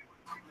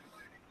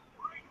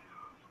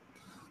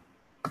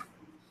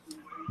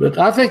 But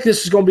I think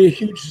this is going to be a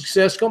huge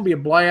success. It's going to be a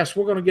blast.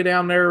 We're going to get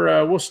down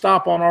there. We'll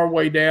stop on our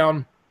way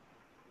down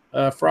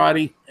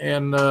Friday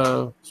and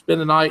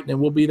spend the night, and then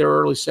we'll be there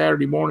early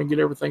Saturday morning, get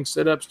everything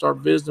set up, start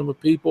visiting with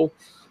people,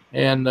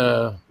 and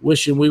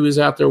wishing we was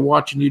out there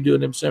watching you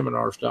doing them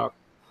seminars, Doc.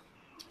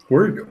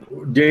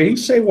 Did he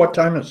say what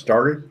time it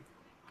started?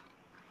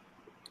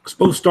 It's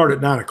supposed to start at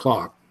 9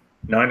 o'clock.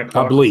 9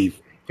 o'clock? I believe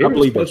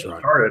that's right.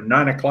 Started at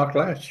 9 o'clock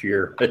last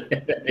year. We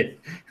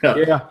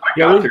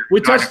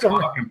touched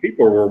on it. And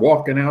people were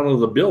walking out of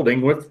the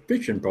building with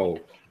fishing poles.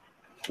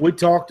 We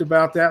talked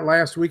about that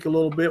last week a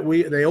little bit.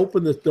 They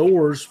opened the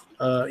doors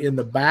in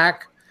the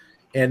back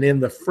and in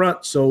the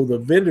front so the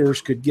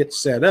vendors could get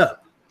set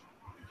up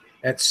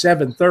at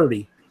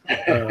 7:30.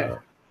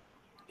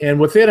 And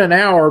within an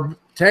hour,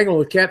 Tangle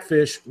with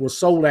Catfish was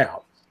sold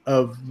out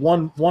of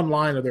one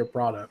line of their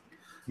product.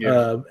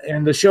 Yeah.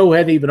 And the show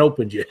hadn't even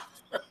opened yet.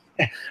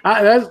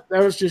 That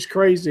was just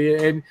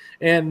crazy.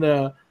 And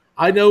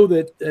I know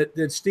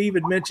that Steve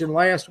had mentioned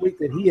last week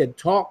that he had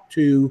talked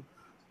to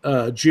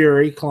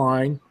Jerry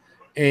Klein,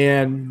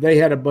 and they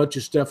had a bunch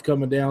of stuff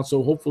coming down.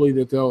 So hopefully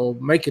that they'll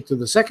make it to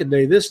the second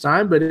day this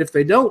time. But if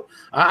they don't,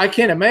 I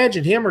can't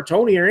imagine him or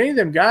Tony or any of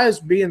them guys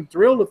being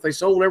thrilled if they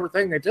sold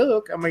everything they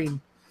took. I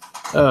mean,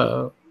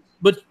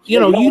 but you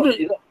don't want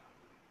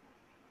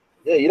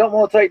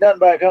to take nothing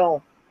back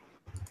home.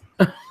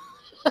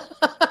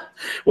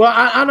 Well,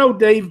 I know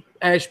Dave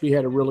Ashby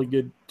had a really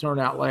good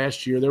turnout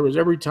last year. There was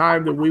every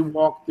time that we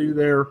walked through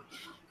there,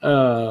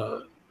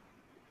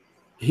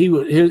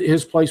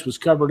 his place was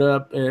covered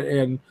up,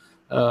 and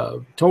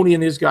Tony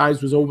and his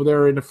guys was over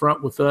there in the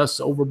front with us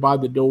over by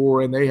the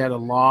door, and they had a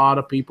lot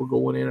of people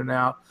going in and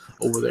out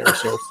over there.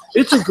 So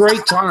it's a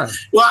great time.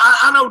 Well,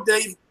 I know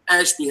Dave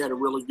Ashby had a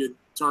really good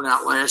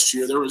turnout last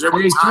year. There was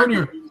every time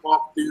that we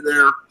walked through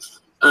there.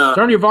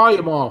 Turn your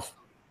volume off.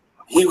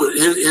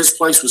 His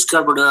place was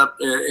covered up,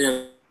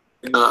 and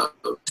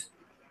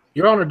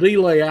You're on a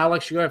delay,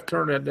 Alex. You have to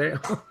turn that down.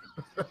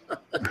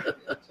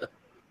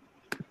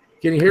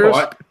 Can you hear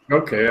us?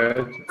 Okay.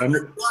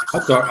 I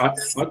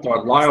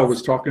thought Lyle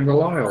was talking to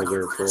Lyle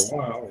there for a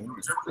while.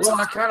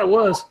 Well, I kind of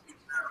was.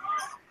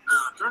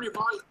 Turn your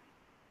volume.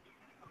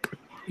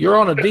 You're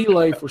on a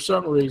delay for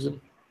some reason.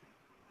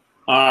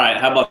 All right.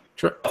 How about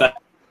that?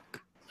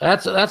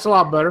 That's a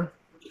lot better.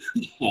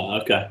 Oh,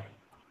 okay.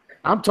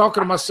 I'm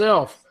talking to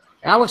myself.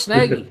 Alex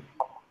Nagy,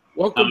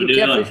 welcome to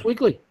Catfish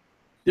Weekly.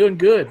 Doing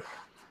good.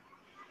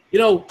 You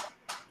know,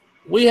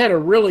 we had a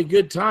really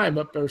good time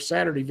up there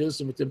Saturday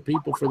visiting with them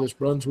people for this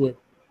Brunswick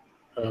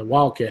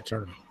Wildcat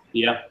tournament.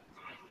 Yeah.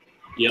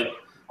 Yep.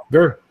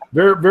 Very,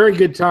 very, very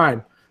good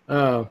time.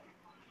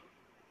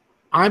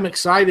 I'm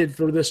excited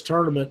for this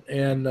tournament,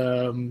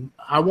 and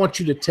I want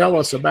you to tell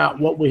us about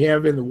what we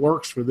have in the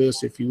works for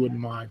this, if you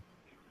wouldn't mind.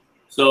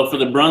 So for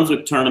the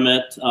Brunswick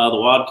tournament, the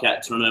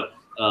Wildcat tournament,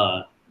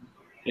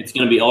 it's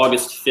going to be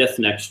August 5th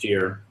next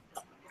year,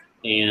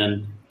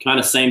 and kind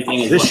of same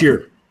thing as this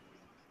year.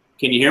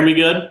 Can you hear me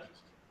good?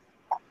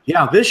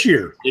 Yeah, this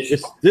year.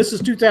 This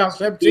is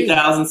 2017.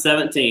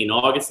 2017,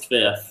 August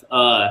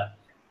 5th.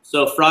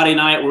 So Friday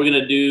night, we're going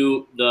to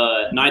do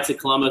the Knights of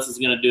Columbus is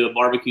going to do a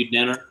barbecue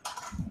dinner.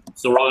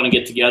 So we're all going to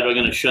get together. We're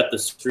going to shut the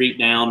street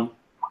down.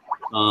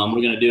 We're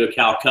going to do a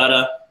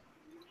Calcutta,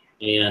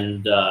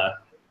 and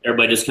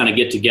everybody just kind of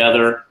get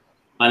together.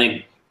 I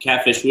think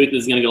Catfish Weekly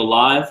is going to go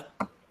live.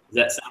 Does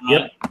that sound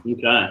right? Yep.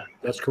 Okay.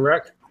 That's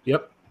correct.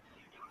 Yep.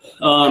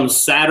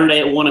 Saturday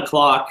at 1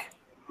 o'clock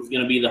is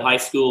going to be the high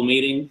school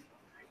meeting.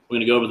 We're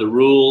going to go over the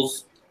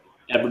rules.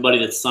 Everybody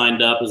that's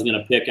signed up is going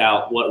to pick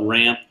out what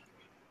ramp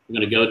we're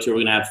going to go to. We're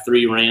going to have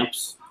 3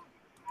 ramps,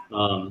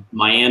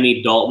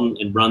 Miami, Dalton,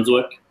 and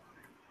Brunswick.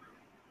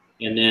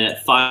 And then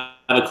at 5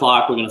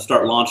 o'clock, we're going to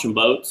start launching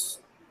boats.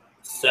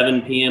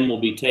 7 p.m. will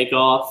be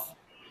takeoff.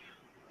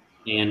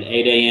 And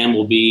 8 a.m.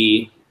 will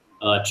be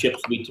chips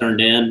will be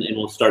turned in, and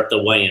we'll start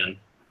the weigh-in.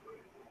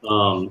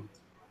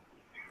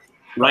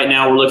 Right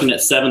now, we're looking at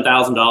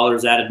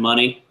 $7,000 added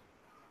money.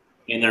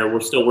 And we're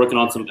still working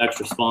on some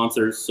extra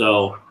sponsors.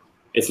 So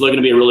it's looking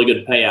to be a really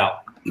good payout.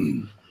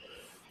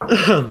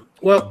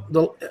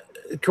 Well,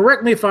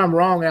 correct me if I'm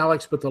wrong,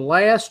 Alex, but the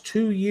last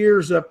 2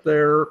 years up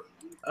there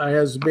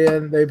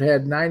they've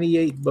had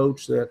 98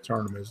 boats at that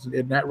tournament.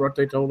 Isn't that what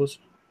they told us?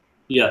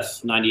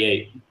 Yes,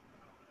 98.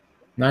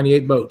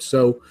 98 boats.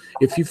 So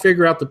if you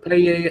figure out the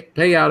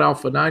payout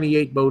off of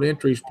 98 boat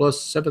entries plus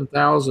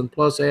 7,000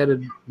 plus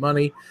added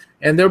money,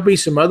 and there'll be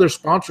some other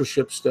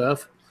sponsorship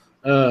stuff.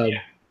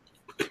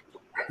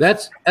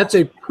 That's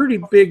a pretty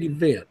big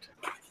event.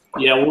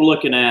 Yeah, we're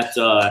looking at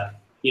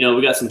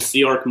we got some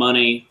Sea Arc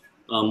money,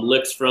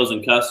 Licks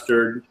Frozen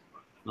Custard,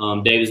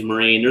 Davis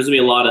Marine. There's gonna be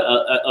a lot of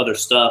other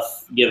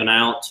stuff given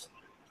out,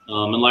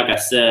 and like I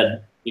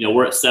said,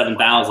 we're at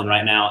 7,000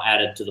 right now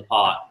added to the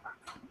pot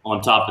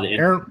on top of the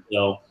entry.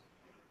 So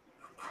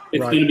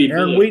it's going to be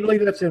Aaron good. Wheatley,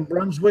 that's in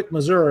Brunswick,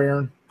 Missouri.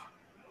 Aaron,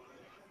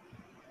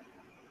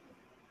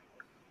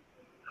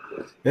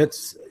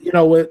 that's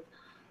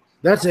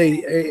that's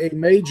a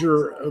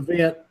major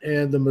event,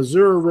 and the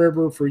Missouri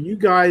River, for you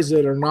guys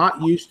that are not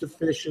used to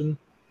fishing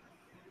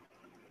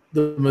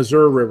the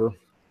Missouri River,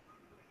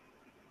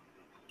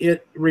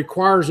 it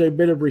requires a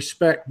bit of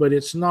respect, but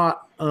it's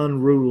not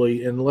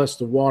unruly unless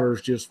the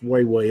water's just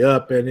way, way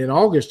up. And in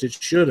August, it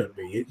shouldn't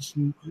be. It's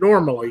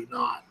normally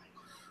not.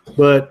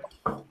 But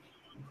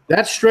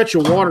that stretch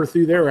of water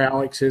through there,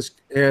 Alex,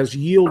 has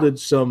yielded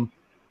some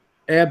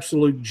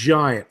absolute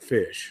giant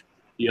fish.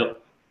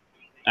 Yep,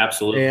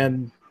 absolutely.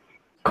 And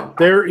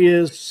there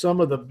is some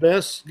of the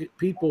best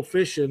people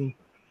fishing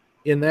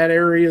in that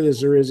area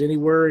as there is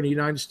anywhere in the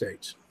United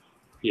States.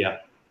 Yeah.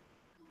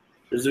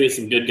 There's going to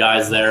be some good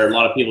guys there. A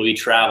lot of people will be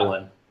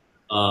traveling.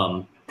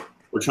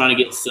 We're trying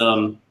to get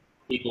some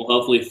people,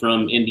 hopefully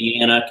from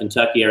Indiana,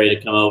 Kentucky area,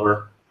 to come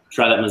over,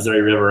 try that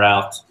Missouri River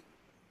out,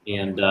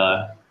 and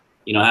have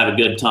a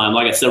good time.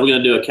 Like I said, we're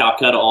going to do a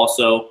Calcutta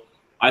also.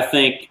 I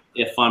think,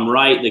 if I'm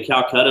right, the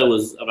Calcutta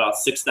was about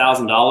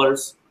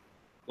 $6,000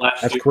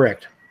 last year. That's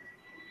correct.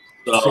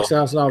 So,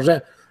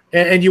 $6,000.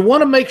 And you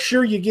want to make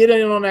sure you get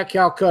in on that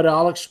Calcutta.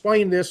 I'll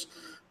explain this.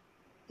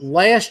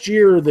 Last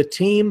year, the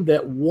team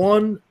that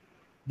won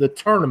the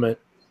tournament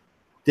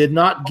did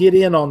not get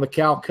in on the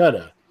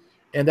Calcutta,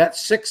 and that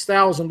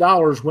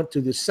 $6,000 went to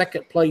the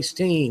second place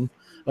team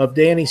of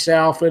Danny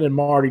Salfin and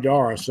Marty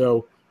Dara.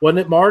 So wasn't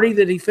it Marty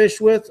that he fished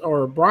with,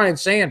 or Brian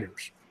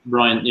Sanders?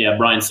 Brian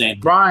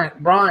Sanders.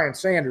 Brian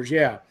Sanders,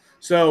 yeah.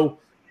 So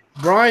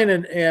Brian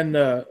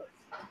and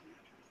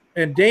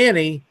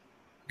Danny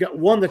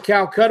won the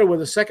Calcutta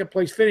with a second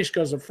place finish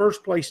because the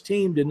first place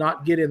team did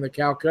not get in the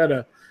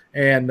Calcutta,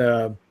 and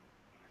I'm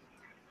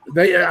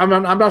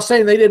not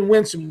saying they didn't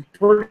win some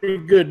pretty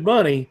good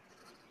money,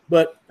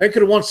 but they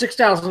could have won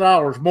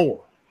 $6,000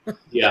 more.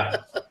 Yeah.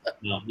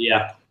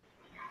 Yeah.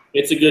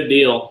 It's a good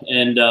deal,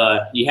 and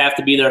you have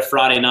to be there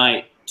Friday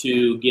night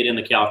to get in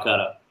the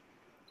Calcutta.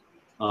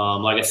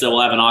 Like I said,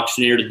 we'll have an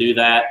auctioneer to do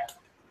that,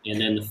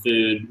 and then the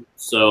food.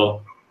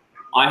 So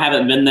I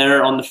haven't been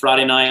there on the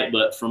Friday night,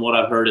 but from what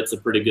I've heard, it's a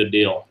pretty good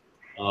deal.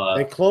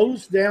 They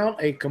closed down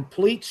a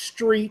complete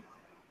street.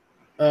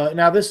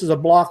 Now, this is a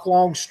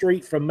block-long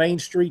street from Main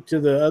Street to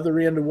the other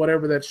end of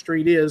whatever that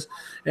street is,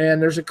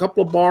 and there's a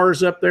couple of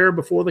bars up there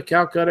before the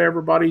Calcutta.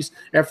 Everybody's,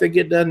 after they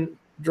get done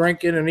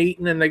drinking and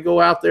eating, and they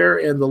go out there,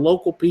 and the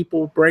local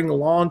people bring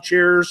lawn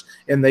chairs,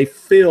 and they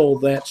fill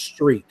that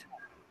street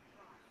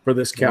for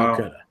this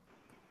Calcutta.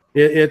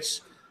 Wow.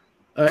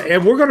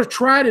 And we're going to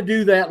try to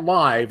do that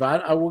live.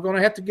 We're going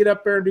to have to get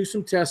up there and do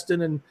some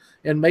testing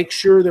and make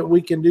sure that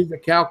we can do the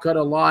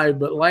Calcutta live.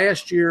 But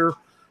last year,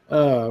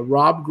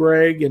 Rob,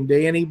 Greg, and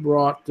Danny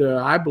brought,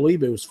 I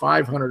believe it was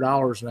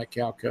 $500 in that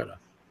Calcutta.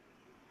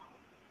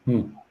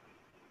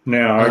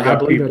 Now, I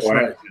got people asking,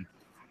 right.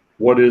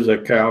 What is a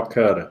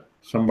Calcutta?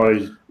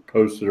 Somebody's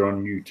posted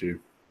on YouTube.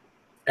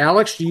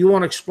 Alex, do you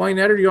want to explain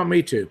that, or do you want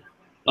me to?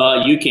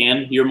 You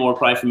can. You're more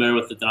probably familiar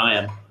with it than I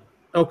am.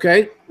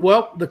 Okay.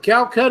 Well, the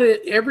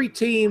Calcutta, every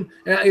team,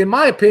 in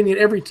my opinion,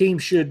 every team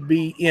should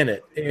be in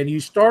it. And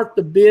you start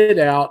the bid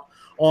out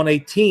on a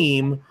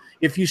team.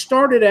 If you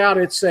started out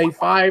at, say,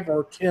 $5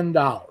 or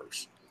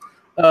 $10,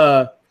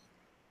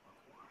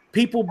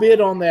 people bid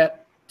on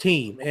that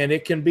team. And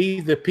it can be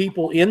the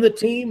people in the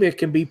team. It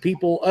can be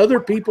other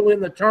people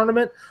in the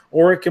tournament,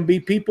 or it can be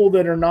people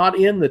that are not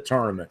in the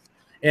tournament.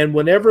 And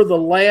whenever the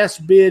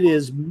last bid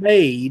is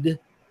made,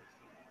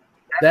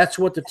 that's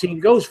what the team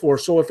goes for.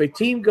 So if a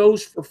team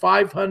goes for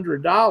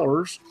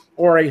 $500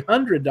 or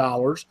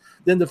 $100,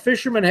 then the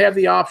fishermen have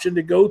the option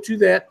to go to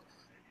that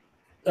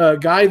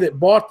guy that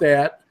bought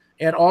that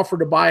and offer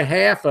to buy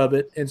half of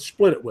it and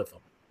split it with them.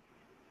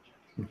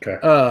 Okay.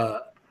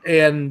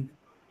 And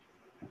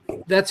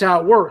that's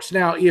how it works.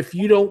 Now, if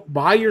you don't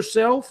buy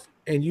yourself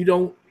and you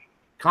don't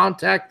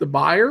contact the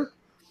buyer,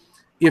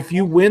 if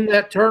you win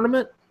that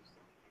tournament,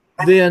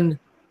 then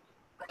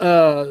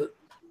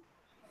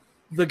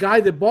the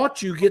guy that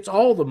bought you gets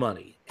all the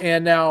money.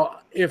 And now,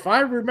 if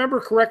I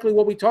remember correctly,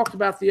 what we talked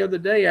about the other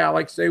day,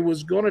 Alex, they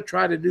was going to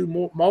try to do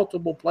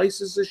multiple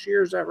places this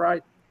year. Is that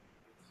right?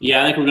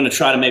 Yeah, I think we're going to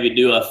try to maybe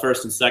do a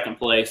first and second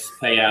place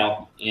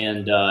payout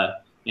and an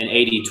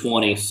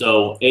 80-20.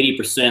 So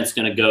 80% is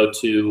going to go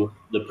to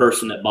the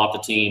person that bought the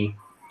team.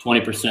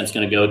 20% is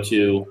going to go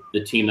to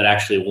the team that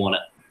actually won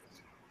it.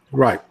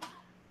 Right.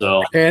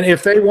 So, and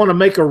if they want to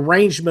make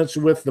arrangements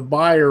with the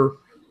buyer,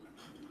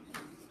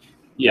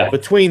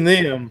 between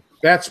them,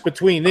 that's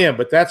between them.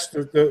 But that's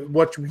the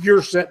what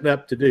you're setting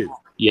up to do.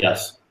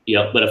 Yes.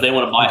 Yep. But if they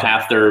want to buy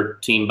half their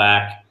team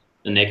back,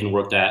 then they can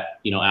work that,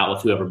 out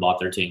with whoever bought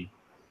their team.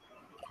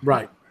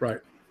 Right.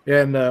 Right.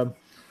 And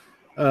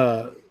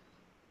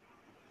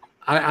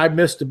I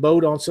missed a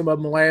boat on some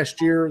of them last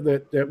year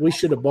that we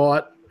should have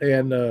bought,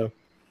 and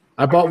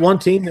I bought one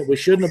team that we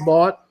shouldn't have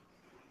bought.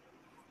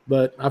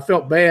 But I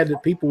felt bad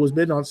that people was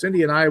bidding on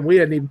Cindy and I. We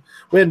hadn't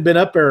been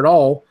up there at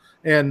all.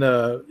 And,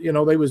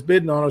 they was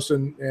bidding on us,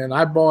 and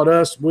I bought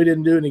us. We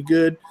didn't do any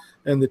good.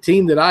 And the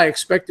team that I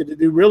expected to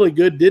do really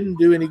good didn't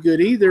do any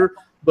good either.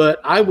 But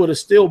I would have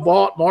still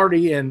bought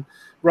Marty and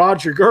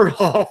Roger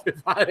Gerloff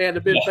if I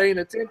hadn't been paying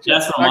attention.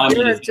 That's I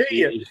guarantee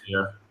you.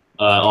 Year,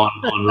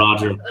 on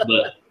Roger.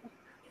 But,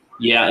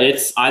 yeah,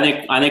 I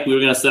think we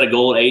were going to set a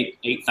goal at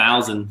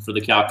 8,000 for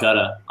the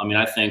Calcutta. I mean,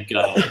 I think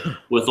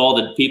with all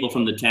the people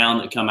from the town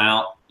that come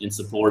out and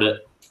support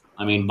it,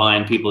 I mean,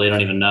 buying people they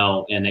don't even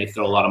know, and they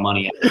throw a lot of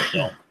money at it.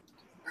 So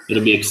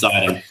it'll be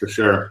exciting for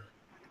sure.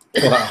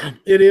 Wow.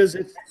 It is.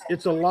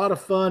 It's a lot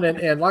of fun.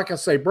 And like I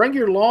say, bring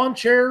your lawn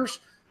chairs.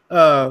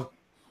 That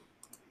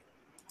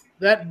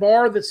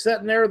bar that's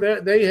sitting there,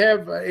 they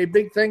have a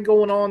big thing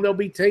going on. There'll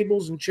be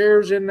tables and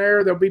chairs in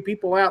there. There'll be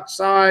people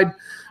outside.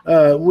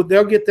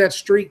 They'll get that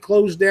street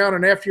closed down.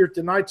 And after your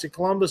Knights of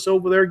Columbus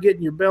over there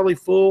getting your belly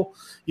full,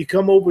 you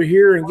come over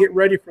here and get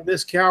ready for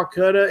this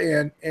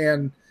Calcutta.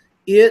 And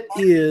it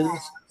is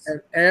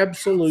an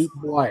absolute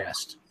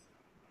blast.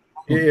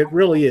 It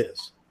really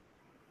is.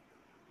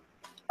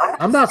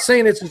 I'm not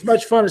saying it's as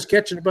much fun as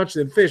catching a bunch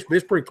of them fish, but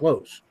it's pretty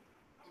close.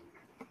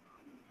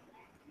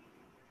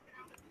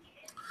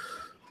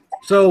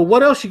 So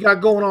what else you got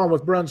going on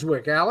with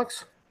Brunswick,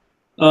 Alex?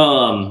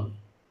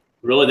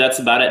 Really, that's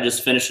about it.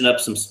 Just finishing up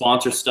some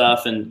sponsor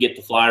stuff and get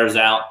the flyers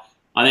out.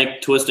 I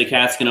think Twisted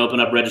Cat's going to open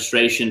up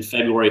registration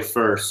February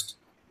 1st.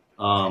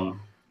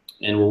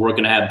 And we're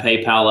working to have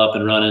PayPal up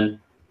and running.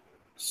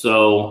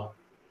 So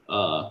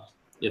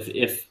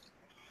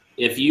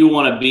if you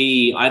want to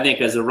be, I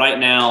think as of right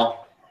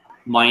now,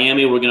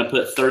 Miami, we're going to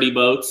put 30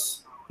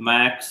 boats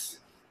max.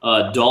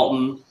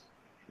 Dalton,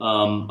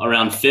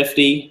 around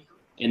 50,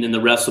 and then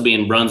the rest will be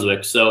in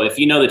Brunswick. So if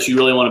you know that you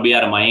really want to be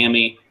out of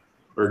Miami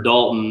or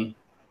Dalton,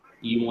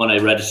 you want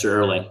to register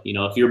early.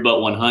 If you're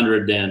boat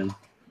 100, then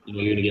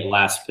you're going to get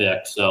last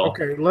pick. So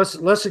okay,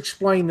 let's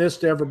explain this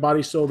to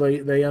everybody so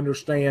they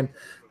understand.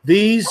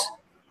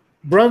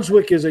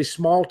 Brunswick is a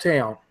small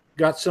town.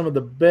 Got some of the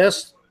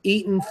best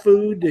eating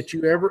food that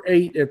you ever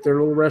ate at their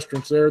little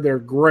restaurants there. They're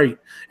great,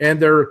 and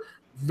they're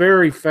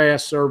very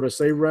fast service.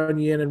 They run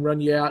you in and run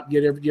you out,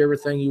 get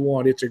everything you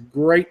want. It's a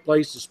great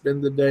place to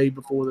spend the day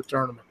before the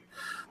tournament.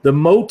 The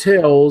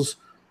motels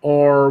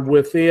are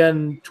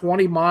within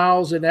 20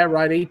 miles, isn't that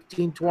right?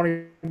 18,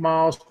 20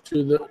 miles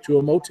to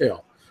a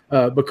motel,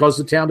 because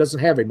the town doesn't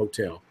have a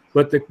motel.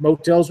 But the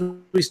motels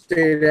we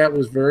stayed at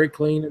was very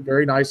clean and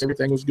very nice.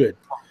 Everything was good.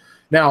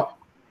 Now,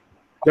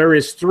 there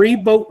is 3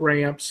 boat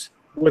ramps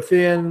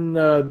within,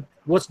 do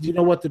you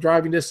know what the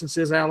driving distance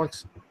is,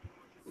 Alex?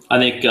 I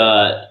think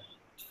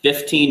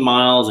 15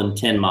 miles and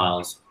 10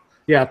 miles.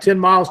 Yeah, 10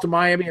 miles to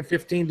Miami and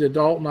 15 to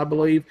Dalton, I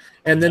believe.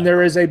 And then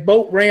there is a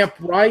boat ramp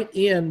right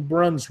in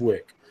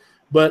Brunswick.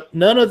 But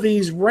none of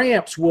these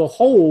ramps will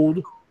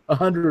hold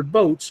 100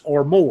 boats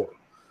or more.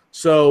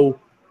 So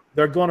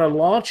they're going to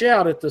launch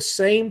out at the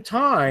same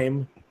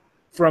time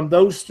from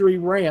those 3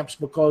 ramps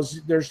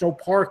because there's no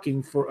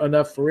parking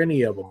enough for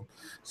any of them.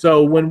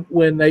 So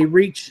when they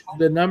reach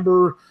the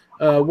number,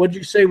 what did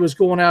you say was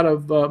going out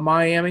of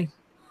Miami?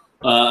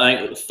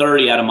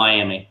 30 out of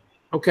Miami.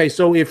 Okay,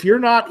 so if you're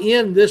not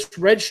in this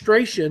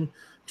registration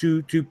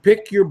to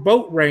pick your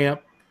boat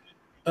ramp,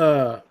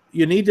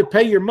 you need to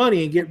pay your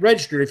money and get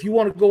registered. If you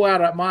want to go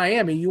out at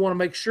Miami, you want to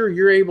make sure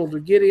you're able to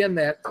get in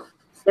that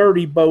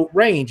 30 boat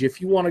range. If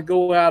you want to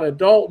go out of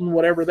Dalton,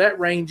 whatever that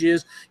range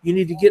is, you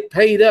need to get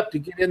paid up to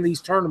get in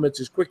these tournaments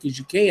as quick as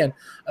you can,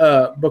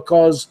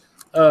 because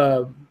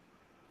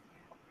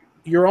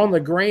you're on the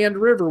Grand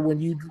River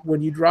when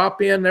you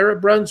drop in there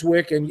at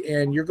Brunswick,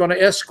 and you're going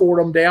to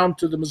escort them down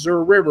to the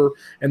Missouri River,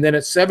 and then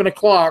at 7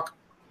 o'clock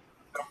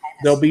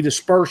they'll be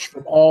dispersed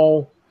from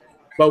all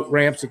boat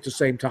ramps at the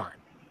same time.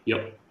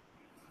 Yep.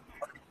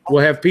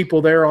 We'll have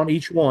people there on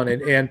each one,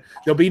 and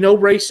there'll be no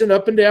racing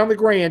up and down the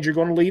Grand. You're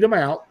going to lead them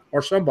out,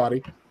 or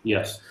somebody.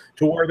 Yes.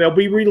 To where they'll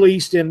be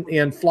released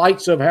in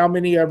flights of how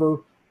many ever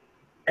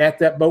at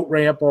that boat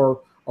ramp,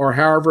 or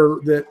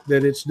however that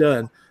it's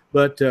done.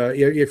 But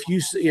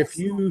if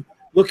you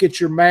look at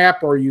your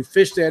map or you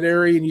fish that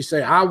area and you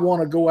say, I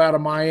want to go out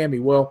of Miami,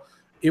 well,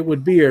 it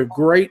would be a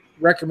great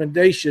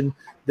recommendation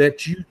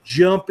that you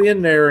jump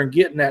in there and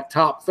get in that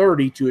top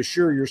 30 to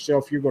assure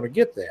yourself you're going to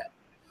get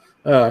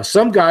that.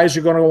 Some guys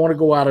are going to want to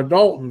go out of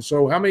Dalton.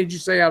 So how many did you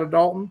say out of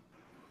Dalton?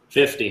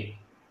 50.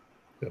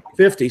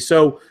 50.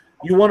 So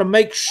you want to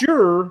make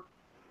sure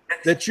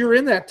that you're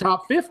in that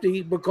top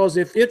 50, because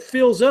if it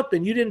fills up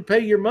and you didn't pay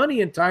your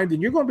money in time,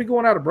 then you're going to be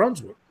going out of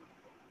Brunswick.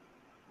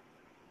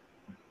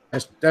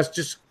 That's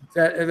just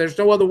that. There's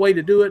no other way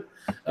to do it.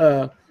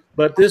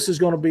 But this is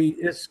going to be,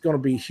 it's going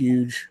to be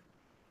huge.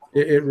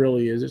 It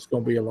really is. It's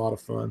going to be a lot of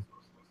fun.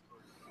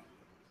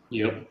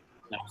 Yep.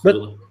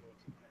 Absolutely.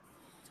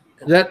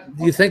 But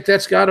do you think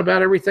that's got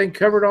about everything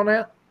covered on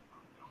that?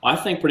 I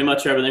think pretty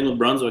much everything with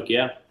Brunswick.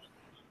 Yeah.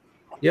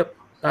 Yep.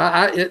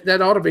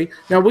 That ought to be.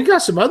 Now we got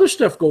some other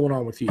stuff going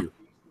on with you.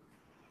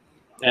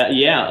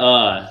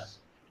 Yeah.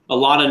 A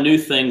lot of new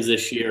things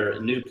this year,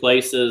 new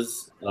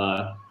places,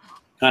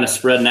 kind of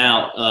spreading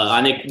out.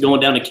 I think going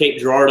down to Cape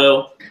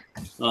Girardeau,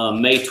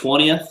 May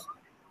 20th.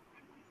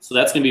 So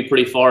that's going to be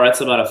pretty far.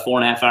 That's about a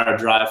 4.5 hour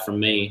drive from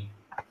me.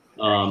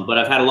 But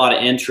I've had a lot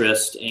of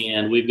interest,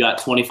 and we've got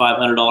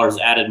 $2,500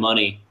 added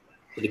money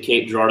for the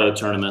Cape Girardeau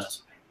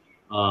tournament.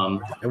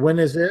 And when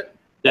is it?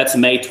 That's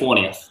May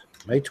 20th.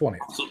 May 20th.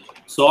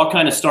 So I'll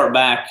kind of start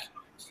back.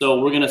 So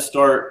we're going to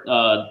start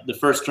the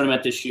first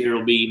tournament this year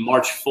will be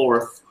March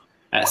 4th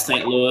at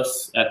St.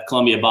 Louis at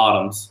Columbia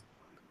Bottoms.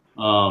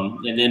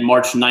 And then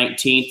March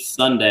 19th,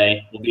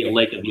 Sunday, will be at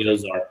Lake of the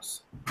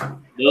Ozarks.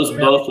 Those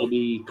both will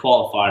be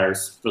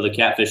qualifiers for the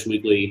Catfish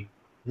Weekly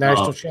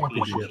National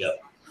Championship.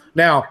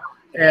 Now,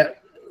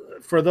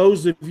 for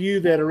those of you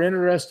that are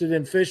interested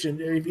in fishing,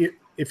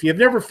 if you've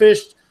never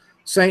fished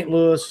St.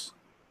 Louis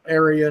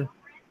area,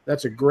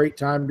 that's a great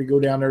time to go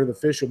down there. The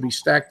fish will be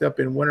stacked up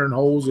in wintering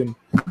holes, and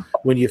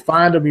when you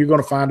find them, you're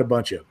going to find a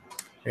bunch of them,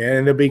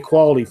 and they'll be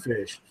quality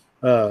fish.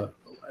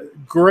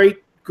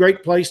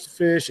 Great place to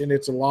fish, and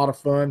it's a lot of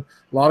fun.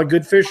 A lot of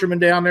good fishermen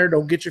down there.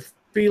 Don't get your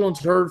feelings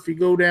hurt if you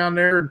go down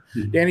there.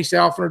 Danny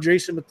Salfin or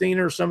Jason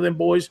Mathena or some of them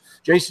boys,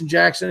 Jason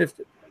Jackson, if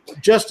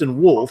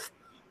Justin Wolf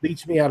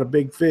beats me out of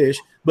big fish.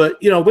 But,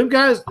 them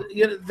guys,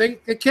 they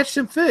catch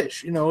some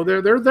fish.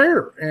 They're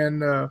there,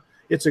 and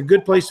it's a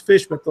good place to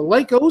fish. But the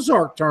Lake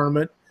Ozark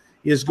tournament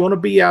is going to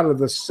be out of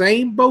the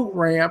same boat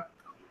ramp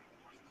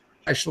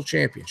national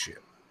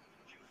championship.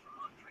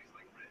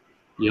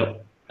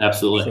 Yep,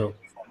 absolutely. So,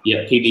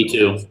 yeah,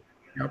 PB2.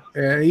 Yep.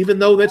 And even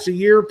though that's a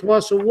year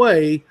plus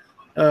away,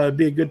 it'd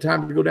be a good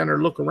time to go down there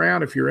and look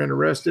around if you're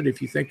interested.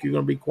 If you think you're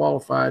going to be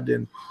qualified,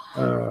 then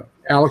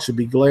Alex would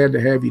be glad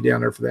to have you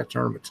down there for that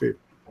tournament too.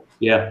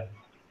 Yeah.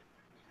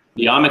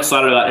 Yeah, I'm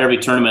excited about every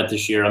tournament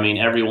this year. I mean,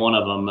 every one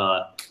of them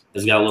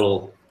has got a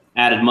little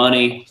added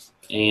money,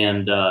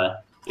 and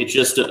it's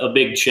just a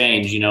big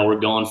change. We're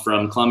going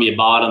from Columbia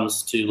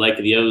Bottoms to Lake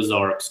of the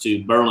Ozarks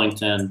to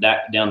Burlington,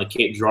 down to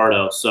Cape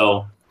Girardeau.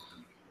 So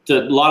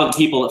to a lot of the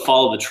people that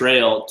follow the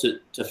trail,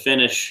 to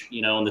finish,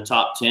 in the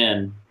top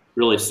 10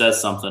 really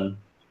says something.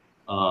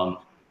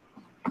 So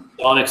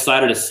I'm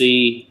excited to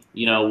see,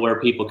 where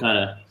people kind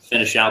of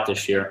finish out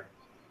this year.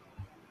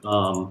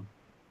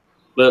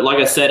 But like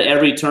I said,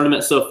 every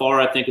tournament so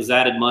far, I think, has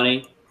added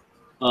money.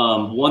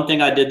 One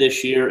thing I did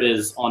this year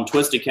is on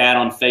Twisted Cat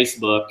on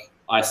Facebook,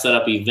 I set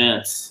up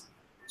events.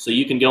 So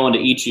you can go into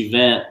each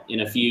event, and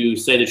if you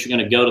say that you're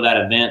going to go to that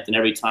event, then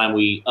every time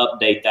we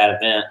update that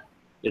event,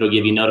 it'll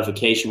give you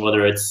notification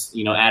whether it's,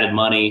 added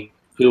money,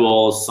 who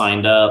all's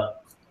signed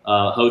up,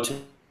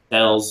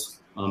 hotels,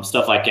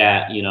 stuff like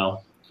that,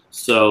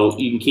 So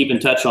you can keep in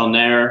touch on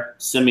there.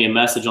 Send me a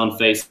message on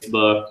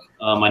Facebook.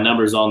 My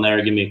number's on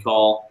there. Give me a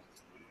call.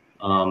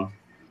 And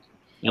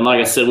like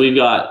I said, we've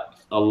got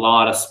a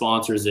lot of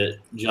sponsors that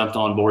jumped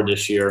on board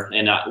this year,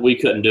 and we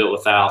couldn't do it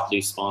without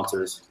these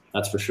sponsors.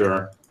 That's for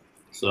sure.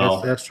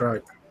 So that's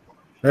right.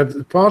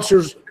 The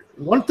sponsors.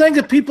 One thing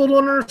that people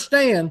don't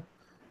understand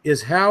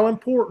is how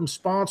important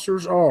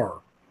sponsors are,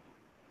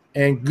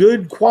 and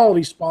good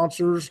quality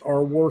sponsors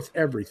are worth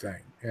everything.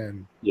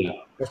 And yeah,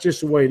 that's just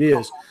the way it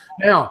is.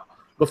 Now,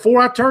 before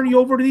I turn you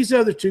over to these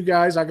other two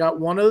guys, I got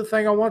one other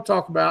thing I want to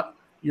talk about.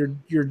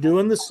 You're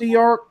doing the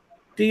C-ARC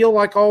deal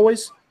like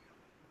always.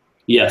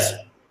 Yes.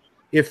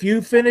 If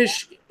you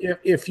finish,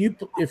 if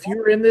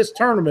you're in this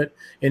tournament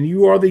and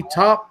you are the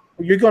top,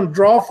 you're going to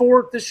draw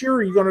for it this year, or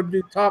are you going to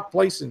do top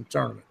place in the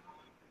tournament?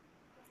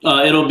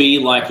 It'll be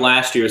like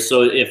last year.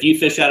 So if you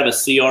fish out of a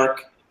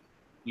C-ARC,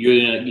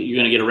 you're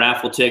gonna get a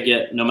raffle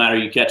ticket. No matter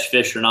you catch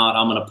fish or not,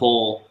 I'm gonna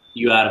pull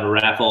you out of a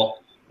raffle,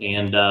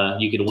 and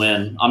you could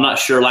win. I'm not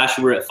sure. Last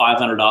year we were at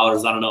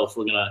 $500. I don't know if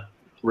we're gonna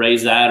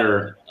raise that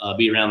or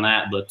be around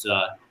that. But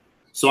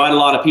so I had a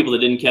lot of people that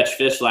didn't catch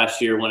fish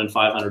last year winning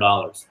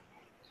 $500.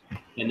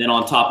 And then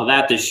on top of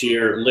that, this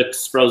year,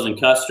 Lick's Frozen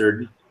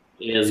Custard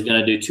is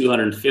going to do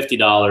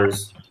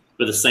 $250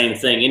 for the same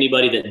thing.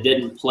 Anybody that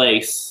didn't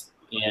place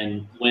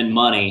and win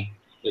money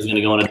is going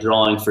to go in a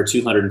drawing for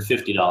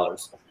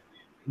 $250.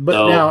 But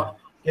so, now,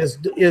 is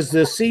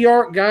the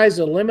C-ARC guys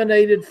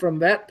eliminated from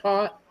that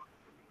pot?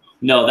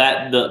 No,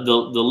 that the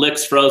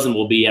Lick's Frozen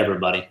will be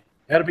everybody.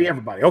 That'll be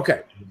everybody.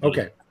 Okay.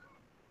 Okay.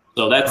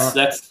 So that's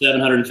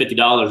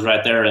 $750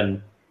 right there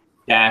in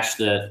cash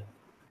that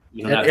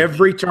you don't have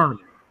every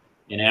tournament.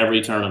 In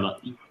every tournament.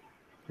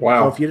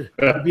 Wow. So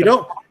if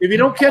you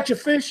don't catch a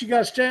fish, you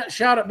got to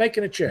shout at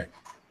making a check.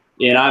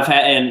 Yeah,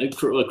 and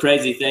a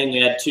crazy thing, we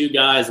had two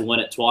guys win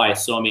it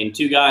twice. So I mean,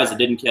 two guys that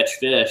didn't catch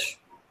fish,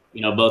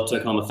 both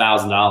took home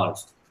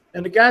 $1,000.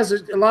 And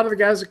a lot of the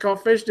guys that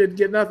caught fish didn't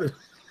get nothing.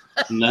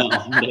 No,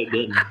 they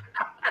didn't.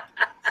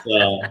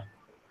 So.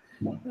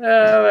 Oh,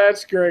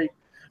 that's great.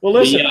 Well,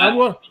 listen,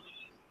 yeah.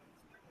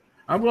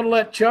 I'm going to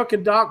let Chuck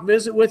and Doc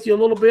visit with you a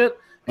little bit.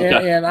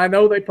 Okay. And I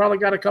know they probably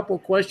got a couple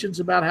of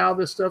questions about how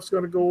this stuff's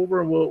going to go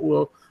over, and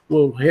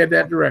we'll head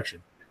that direction.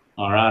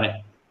 All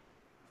righty.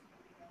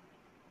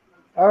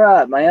 All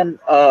right, man.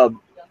 For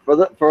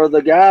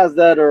the guys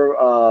that are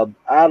from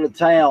out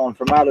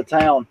of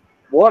town,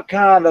 what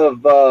kind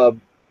of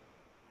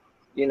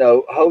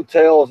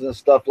hotels and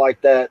stuff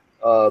like that?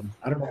 I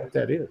don't know what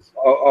that is.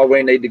 Or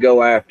we need to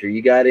go after.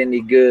 You got any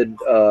good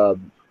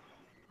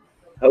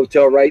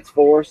hotel rates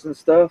for us and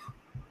stuff?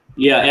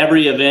 Yeah,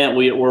 every event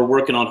we're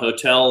working on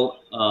hotel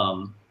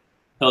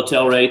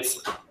rates.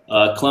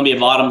 Columbia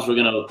Bottoms, we're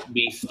going to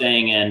be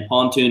staying in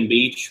Pontoon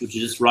Beach, which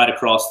is just right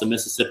across the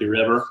Mississippi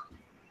River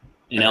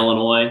in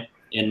Illinois.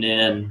 And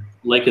then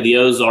Lake of the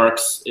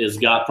Ozarks has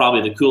got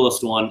probably the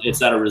coolest one.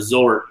 It's at a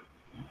resort.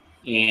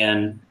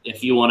 And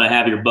if you want to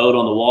have your boat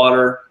on the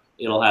water,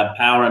 it'll have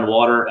power and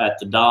water at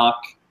the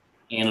dock,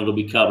 and it'll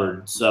be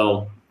covered.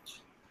 So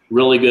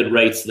really good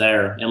rates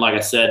there. And like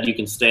I said, you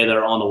can stay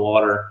there on the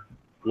water,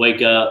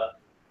 wake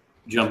up,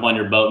 jump on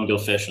your boat, and go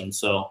fishing.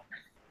 So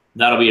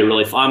that'll be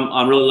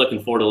I'm really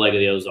looking forward to Lake of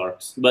the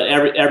Ozarks. But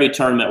every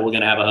tournament, we're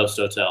going to have a host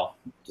hotel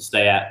to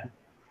stay at.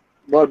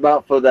 What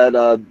about for that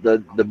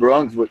the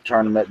Brunswick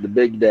tournament, the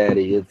Big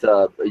Daddy? It's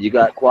you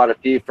got quite a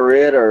few for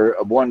it, or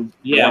one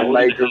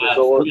major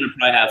resort? We're gonna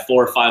probably have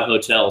 4 or 5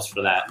 hotels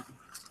for that.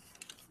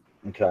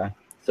 Okay,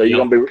 so you're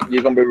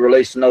gonna be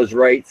releasing those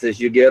rates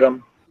as you get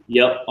them.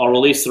 Yep, I'll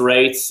release the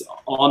rates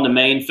on the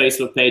main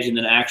Facebook page, and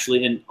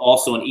then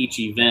also in each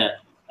event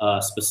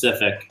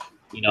specific.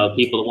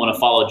 People that want to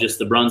follow just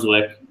the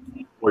Brunswick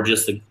or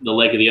just the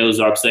Lake of the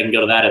Ozarks, they can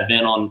go to that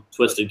event on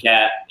Twisted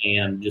Cat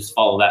and just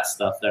follow that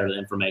stuff there, the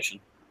information.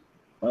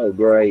 Oh,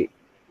 great.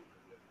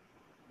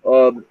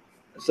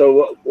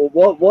 So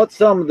what's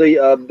some of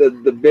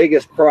the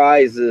biggest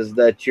prizes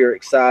that you're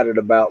excited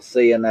about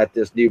seeing at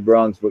this New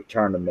Brunswick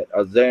tournament?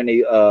 Are there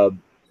any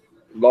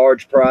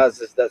large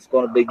prizes that's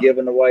going to be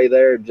given away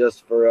there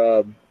just for,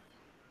 on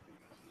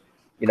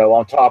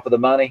top of the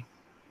money?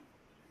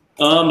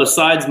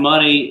 Besides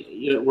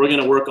money, we're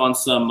going to work on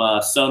some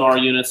sonar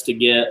units to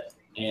get,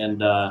 and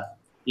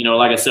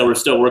like I said, we're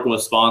still working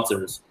with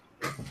sponsors.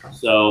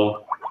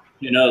 So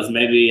who knows?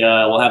 Maybe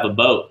we'll have a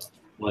boat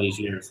one of these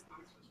years.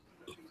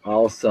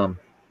 Awesome,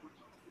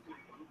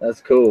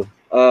 that's cool.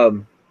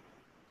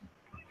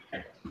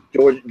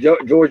 George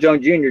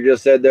Young Jr.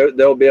 just said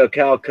there'll be a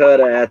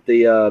Calcutta at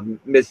the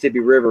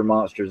Mississippi River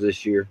Monsters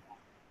this year.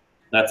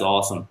 That's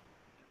awesome.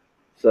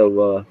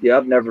 So,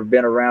 I've never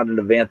been around an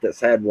event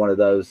that's had one of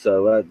those,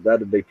 so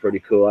that'd be pretty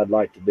cool. I'd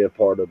like to be a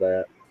part of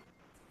that.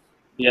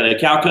 Yeah, the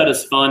Calcutta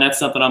is fun. That's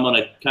something I'm going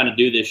to kind of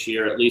do this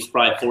year, at least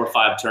probably 4 or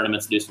 5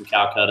 tournaments, do some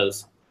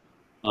Calcuttas.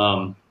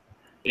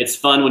 It's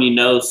fun when you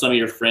know some of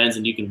your friends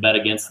and you can bet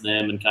against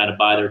them and kind of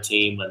buy their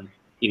team when,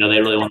 you know, they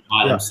really want to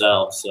buy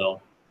themselves.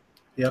 So,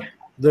 yep.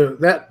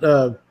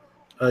 That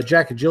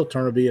Jack and Jill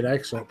tournament would be an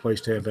excellent place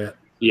to have that.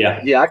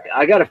 Yeah. Yeah,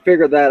 I got to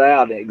figure that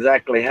out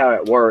exactly how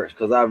it works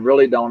because I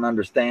really don't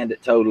understand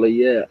it totally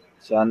yet.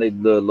 So I need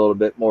to do a little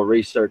bit more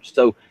research.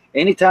 So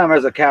anytime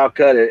there's a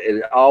Calcutta,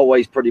 it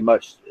always pretty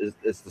much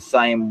it's the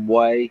same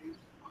way.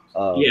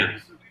 Yeah,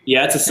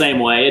 it's the same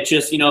way. It's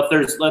just, you know,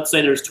 if let's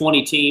say there's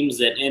 20 teams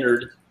that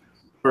entered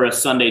for a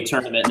Sunday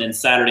tournament, and then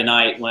Saturday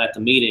night when at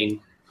the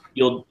meeting,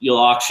 you'll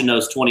auction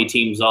those 20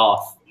 teams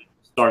off,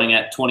 starting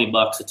at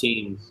 $20 a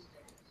team.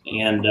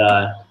 And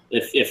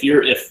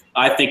if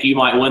I think you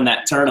might win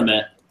that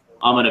tournament,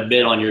 I'm going to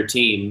bid on your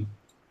team,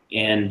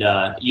 and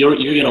you're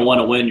going to want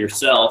to win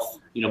yourself,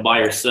 you know, by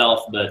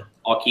yourself. But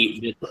I'll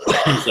keep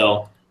bidding.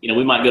 So, you know,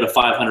 we might go to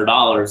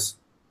 $500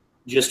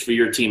 just for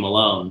your team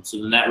alone.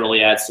 So then that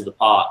really adds to the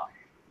pot.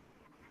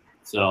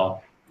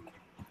 So,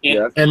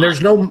 and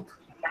there's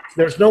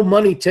no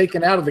money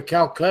taken out of the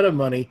Calcutta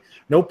money,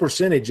 no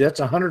percentage. That's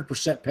 100%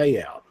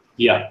 payout.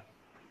 Yeah.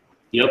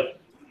 Yep.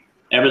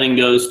 Everything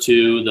goes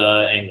to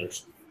the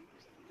anglers.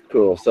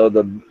 Cool. So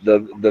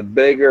the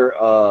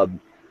bigger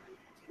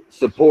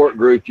support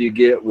group you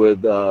get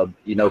with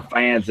you know,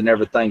 fans and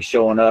everything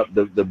showing up,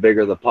 the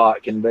bigger the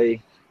pot can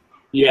be.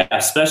 Yeah,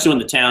 especially when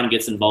the town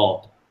gets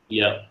involved.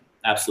 Yep,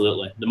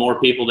 absolutely. The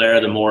more people there,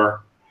 the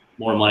more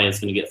money is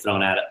going to get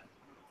thrown at it.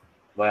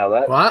 Well,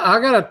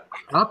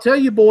 I'll tell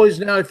you boys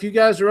now, if you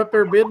guys are up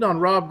there bidding on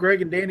Rob,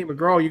 Greg, and Danny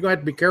McGraw, you're going to have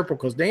to be careful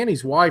because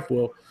Danny's wife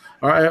will,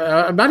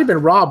 or not even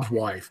Rob's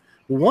wife,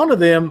 but one of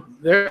them,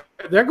 they're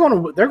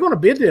going to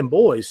bid them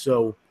boys.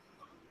 So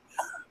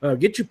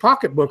get your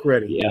pocketbook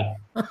ready. Yeah,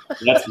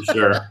 that's for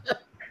sure.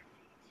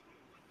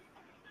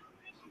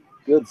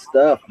 good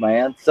stuff,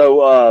 man.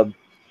 So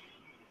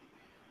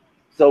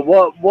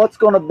what's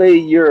going to be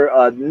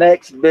your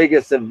next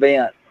biggest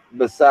event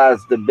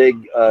besides the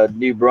big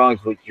New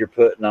Brunswick you're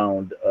putting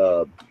on?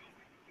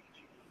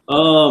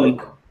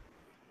 Well,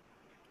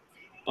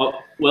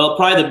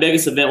 probably the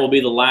biggest event will be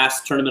the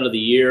last tournament of the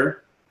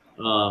year,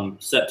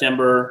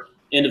 September,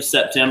 end of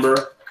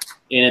September,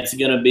 and it's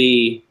going to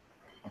be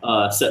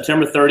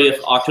September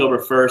 30th, October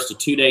 1st, a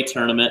 2-day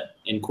tournament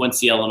in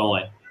Quincy,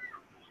 Illinois.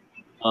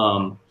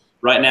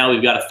 Right now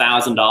we've got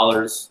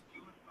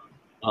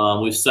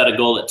 $1,000. We've set a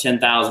goal at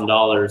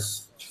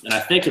 $10,000, and I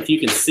think if you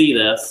can see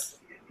this,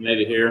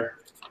 maybe here,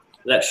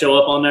 does that show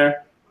up on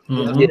there?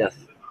 Mm-hmm. Yes.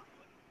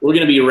 We're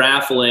going to be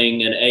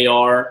raffling an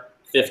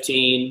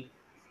AR-15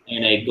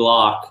 and a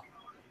Glock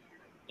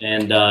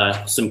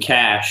and some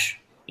cash,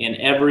 and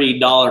every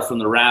dollar from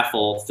the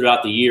raffle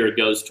throughout the year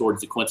goes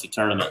towards the Quincy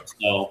tournament.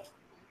 So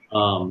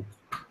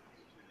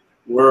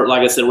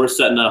like I said, we're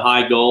setting a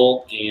high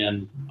goal,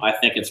 and I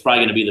think it's probably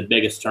going to be the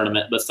biggest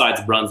tournament besides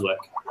Brunswick.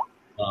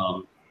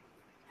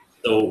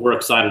 So we're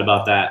excited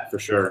about that for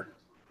sure.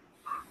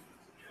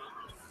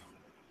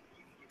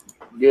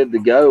 Good to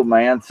go,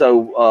 man.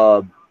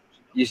 So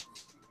you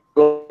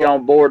go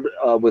on board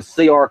with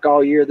SeaArk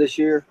all year this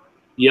year?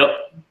 Yep.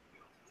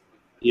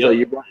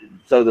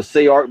 So the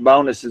SeaArk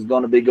bonus is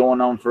going to be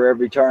going on for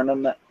every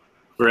tournament?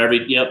 The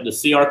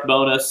SeaArk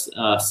bonus,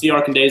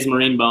 SeaArk and Days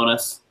Marine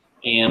bonus,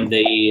 and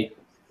the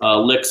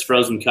Licks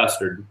Frozen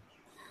Custard.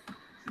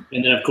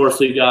 And then, of course,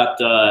 we've got,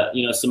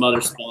 some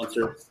other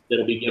sponsors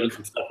that'll be giving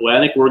some stuff away. I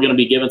think we're going to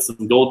be giving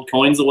some gold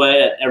coins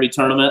away at every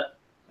tournament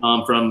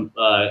from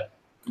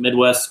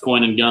Midwest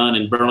Coin and Gun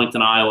in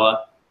Burlington,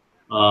 Iowa,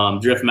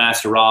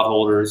 Driftmaster rod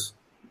holders.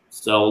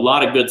 So a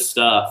lot of good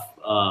stuff.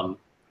 A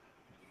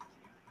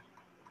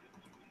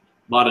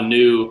lot of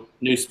new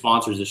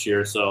sponsors this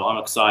year, so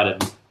I'm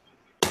excited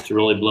to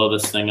really blow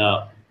this thing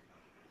up.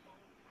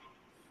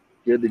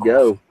 Good to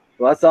go.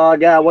 Well, that's all I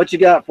got. What you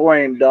got for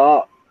him,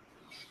 Doc?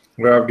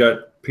 Well, I've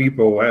got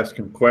people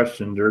asking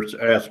questions. They're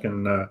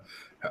asking,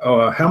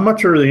 how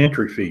much are the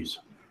entry fees?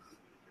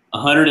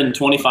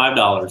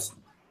 $125.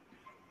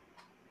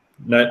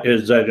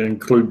 Does that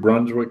include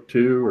Brunswick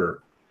too,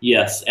 or?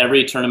 Yes,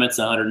 every tournament's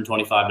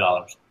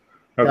 $125.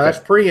 Okay. That's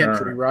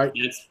pre-entry, right?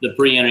 It's the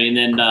pre-entry, and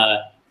then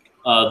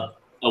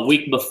a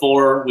week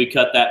before we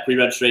cut that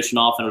pre-registration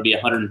off, and it'll be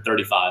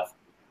 $135.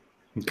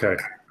 Okay.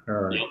 All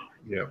right.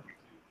 Yep.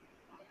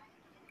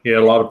 Yeah,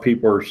 a lot of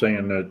people are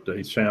saying that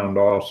they sound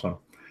awesome.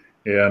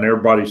 Yeah, and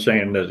everybody's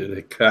saying that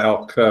the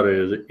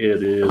Calcutta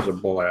is a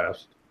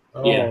blast.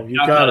 Oh, yeah, you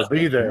got to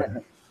be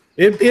there.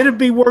 It'd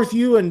be worth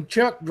you and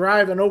Chuck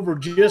driving over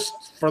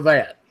just for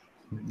that.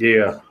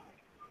 Yeah.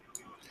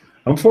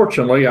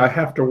 Unfortunately, I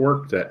have to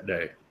work that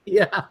day.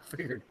 Yeah, I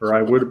figured. Or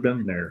I would have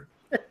been there.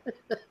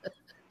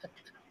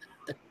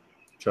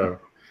 So,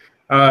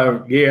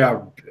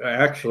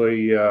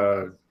 actually,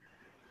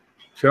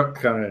 Chuck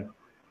kind of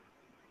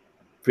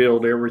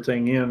filled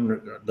everything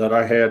in that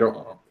I had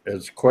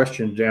as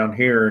questions down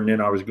here, and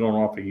then I was going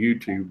off of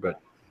YouTube, but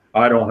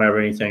I don't have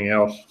anything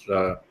else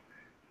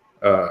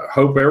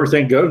hope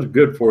everything goes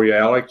good for you,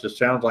 Alex. It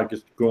sounds like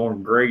it's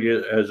going great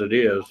as it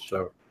is.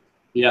 So,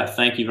 yeah,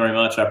 thank you very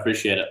much. I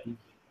appreciate it.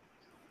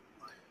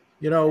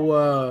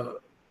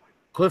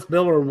 Cliff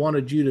Miller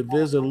wanted you to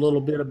visit a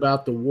little bit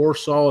about the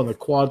Warsaw and the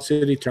Quad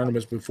City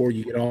tournaments before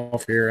you get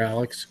off here,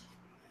 Alex.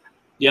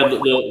 Yeah, the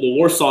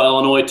Warsaw,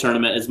 Illinois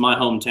tournament is my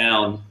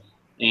hometown,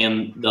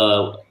 and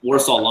the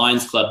Warsaw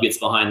Lions Club gets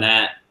behind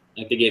that. I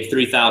think they gave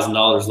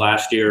 $3,000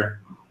 last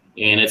year,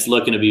 and it's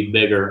looking to be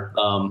bigger.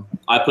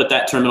 I put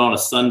that tournament on a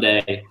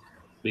Sunday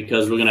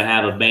because we're going to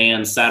have a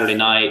band Saturday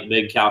night,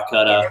 big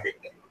Calcutta,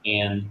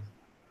 and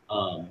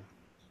there'll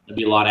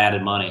be a lot of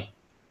added money.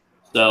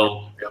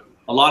 So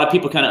a lot of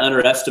people kind of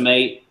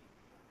underestimate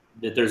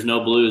that there's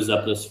no blues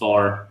up this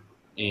far,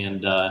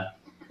 and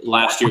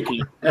last year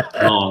came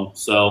wrong.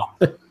 So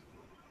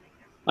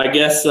I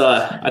guess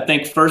I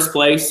think first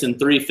place in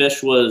 3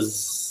 fish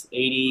was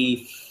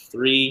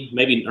 83,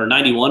 maybe, or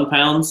 91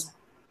 pounds.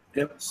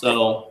 Yep.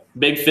 So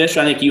big fish,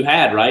 I think you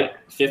had, right?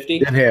 50?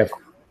 Didn't have.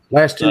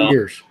 Last 2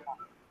 years.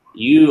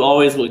 You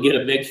always will get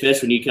a big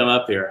fish when you come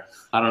up here.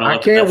 I don't know. I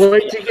can't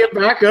wait to get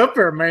back up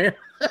there, man.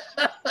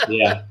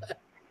 Yeah.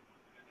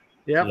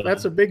 Yeah,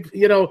 that's a big,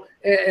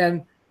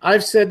 and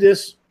I've said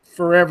this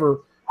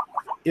forever.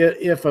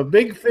 If a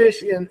big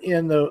fish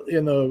in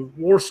the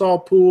Warsaw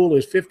pool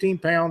is 15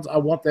 pounds, I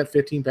want that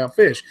 15-pound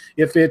fish.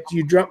 If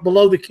you drop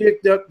below the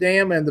Kick Duck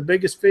Dam and the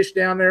biggest fish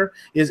down there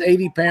is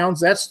 80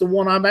 pounds, that's the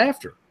one I'm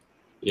after.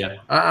 Yeah,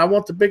 I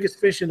want the biggest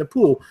fish in the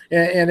pool.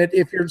 And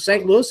if you're in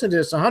St. Louis and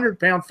it's a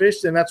 100-pound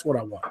fish, then that's what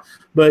I want.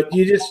 But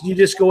you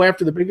just go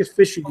after the biggest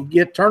fish you can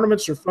get.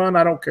 Tournaments are fun.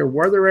 I don't care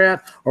where they're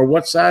at or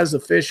what size the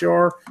fish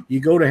are.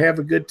 You go to have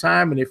a good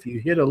time, and if you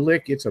hit a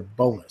lick, it's a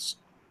bonus.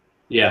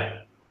 Yeah,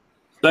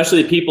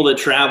 especially people that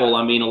travel.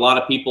 I mean, a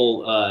lot of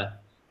people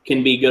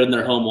can be good in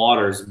their home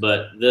waters,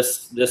 but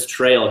this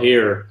trail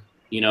here,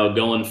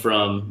 going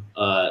from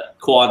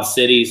Quad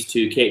Cities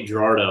to Cape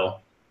Girardeau,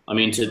 I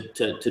mean,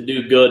 to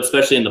do good,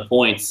 especially in the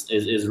points,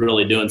 is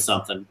really doing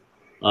something.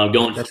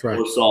 Going from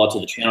Warsaw to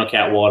the Channel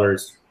Cat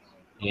waters,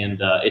 and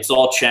it's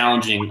all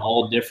challenging,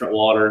 all different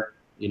water,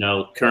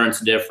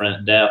 currents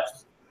different,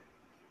 depth.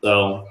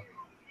 So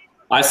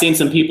I've seen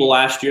some people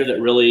last year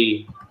that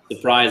really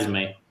surprised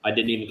me. I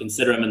didn't even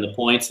consider them in the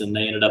points, and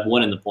they ended up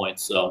winning the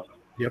points. So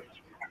yep,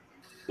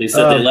 they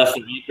said they left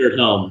the anchor at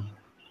home.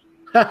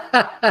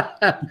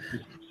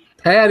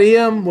 Pat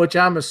M., which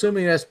I'm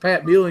assuming that's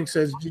Pat Bueling,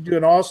 says you do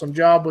an awesome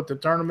job with the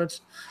tournaments,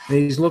 and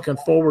he's looking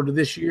forward to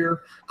this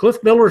year. Cliff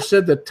Miller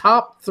said the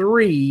top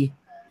 3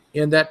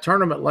 in that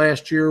tournament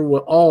last year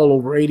were all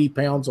over 80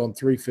 pounds on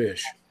 3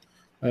 fish.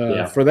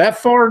 For that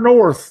far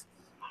north,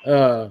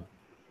 there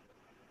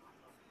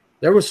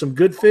was some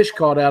good fish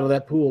caught out of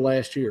that pool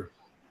last year.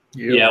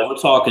 Yeah, we're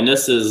talking.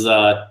 This is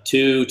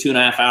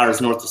 2.5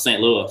 hours north of St.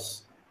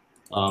 Louis.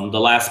 The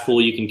last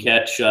pool you can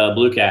catch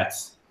blue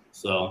cats.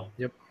 So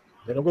yep.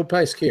 They don't go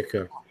past Kick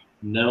Duck.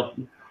 Nope.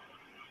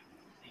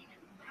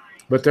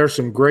 But there's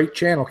some great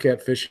channel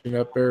cat fishing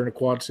up there in the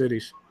Quad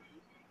Cities.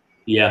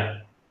 Yeah.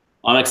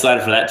 I'm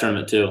excited for that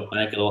tournament too. I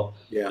think it'll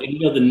 – yeah.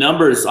 The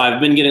numbers – I've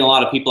been getting a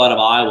lot of people out of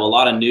Iowa, a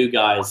lot of new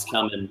guys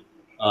coming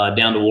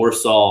down to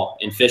Warsaw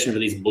and fishing for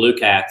these blue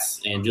cats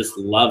and just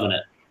loving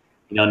it.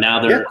 Now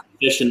they're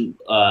fishing,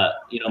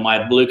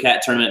 my blue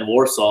cat tournament in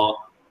Warsaw,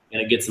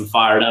 and it gets them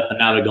fired up. And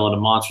now they're going to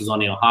Monsters on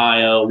the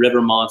Ohio,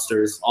 River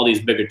Monsters, all these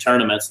bigger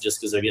tournaments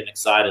just because they're getting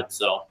excited.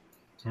 So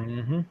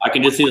I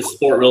can just see the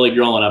sport really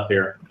growing up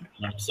here.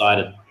 I'm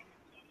excited.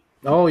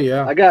 Oh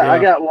yeah, I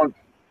got one.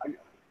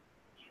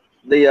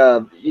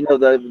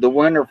 The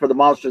winner for the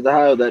Monsters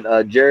Ohio,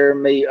 that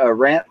Jeremy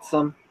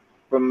Ransom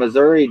from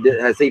Missouri.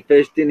 Has he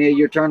fished any of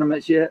your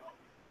tournaments yet?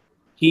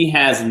 He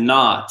has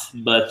not,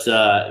 but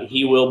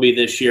he will be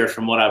this year,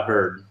 from what I've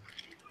heard.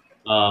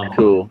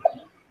 Cool.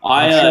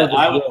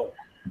 I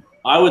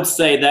would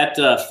say that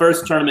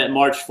first tournament,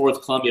 March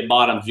 4th, Columbia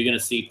Bottoms, you're going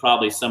to see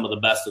probably some of the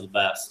best of the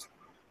best.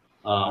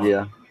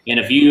 Yeah. And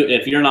if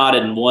you're not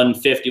in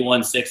 150,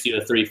 160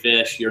 with 3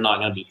 fish, you're not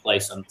going to be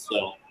placing.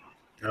 So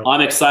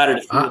I'm excited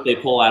to see what they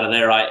pull out of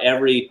there.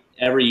 Every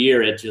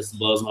year it just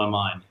blows my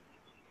mind.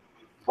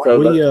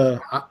 So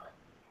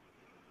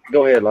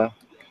go ahead, Lyle.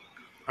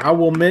 I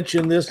will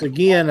mention this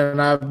again,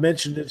 and I've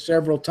mentioned it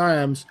several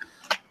times.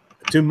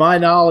 To my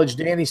knowledge,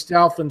 Danny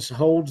Stalfins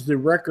holds the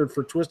record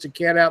for Twisted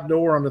Cat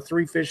Outdoor on the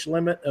 3-fish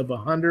limit of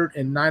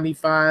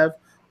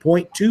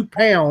 195.2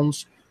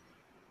 pounds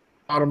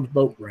bottoms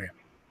boat ramp.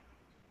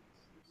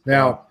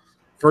 Now,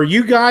 for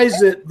you guys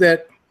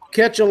that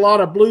catch a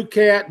lot of blue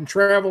cat and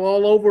travel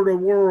all over the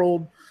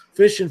world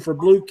fishing for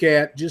blue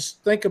cat,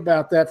 just think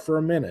about that for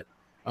a minute.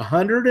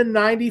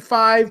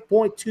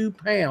 195.2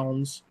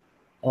 pounds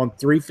on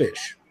 3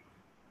 fish.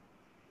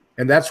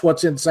 And that's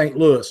what's in St.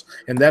 Louis.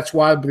 And that's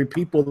why the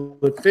people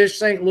that fish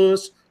St.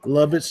 Louis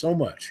love it so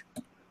much.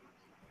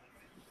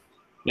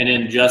 And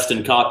then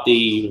Justin caught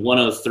the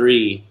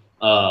 103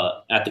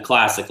 at the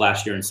Classic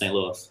last year in St.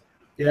 Louis.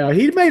 Yeah,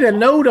 he made a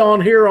note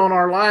on here on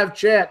our live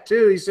chat,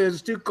 too. He says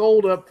it's too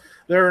cold up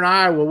there in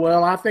Iowa.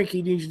 Well, I think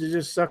he needs to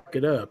just suck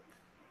it up.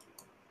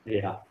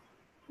 Yeah.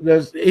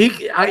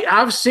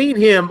 I've seen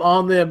him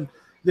on them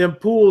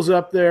pools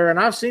up there, and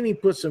I've seen him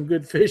put some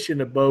good fish in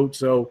the boat.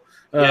 So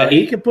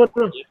he can put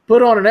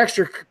on an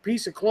extra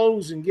piece of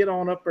clothes and get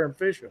on up there and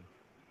fish them.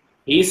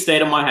 He's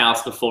stayed at my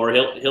house before.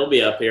 He'll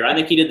be up here. I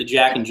think he did the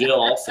Jack and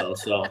Jill also.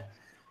 So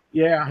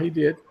yeah, he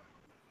did.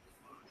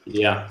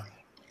 Yeah.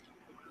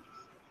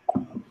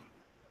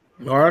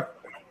 All right.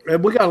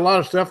 And we got a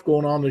lot of stuff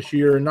going on this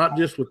year, and not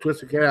just with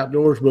Twisted Cat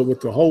Outdoors, but with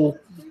the whole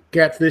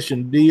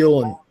catfishing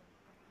deal.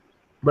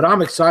 But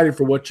I'm excited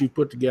for what you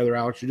put together,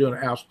 Alex. You're doing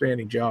an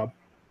outstanding job.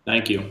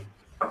 Thank you.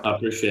 I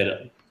appreciate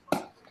it.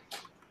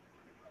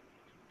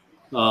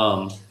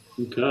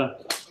 Okay.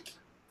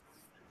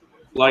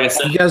 Like I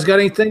said, You guys got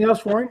anything else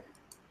for him?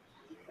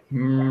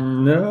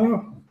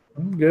 No,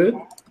 I'm good.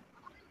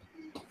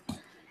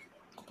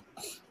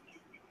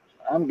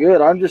 I'm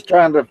good. I'm just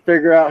trying to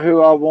figure out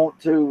who I want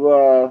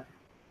to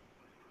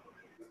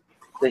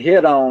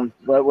hit on.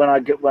 But when I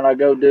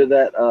go do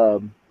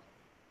that,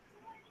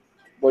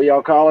 what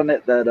y'all calling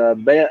it?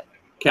 That bet?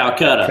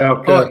 Calcutta.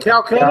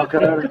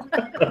 Calcutta.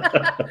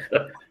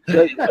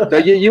 So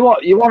you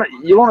want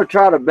to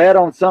try to bet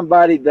on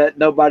somebody that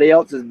nobody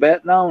else is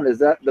betting on? Is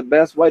that the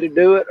best way to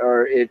do it,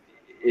 or if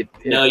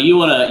No, you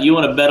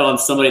wanna bet on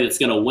somebody that's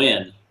gonna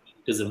win,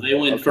 because if they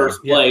win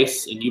first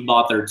place and you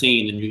bought their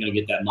team, then you're gonna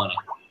get that money.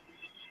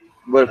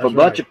 But if a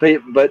bunch of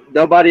people, but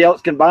nobody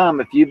else can buy them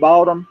if you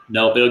bought them.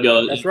 Nope, it'll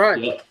go. That's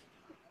right.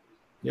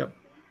 Yep.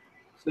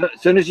 So, as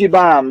soon as you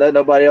buy them, then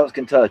nobody else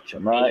can touch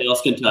them, right? Nobody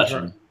else can touch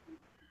them.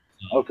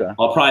 Okay.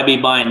 I'll probably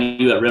be buying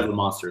you at River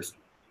Monsters. Is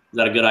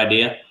that a good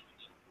idea?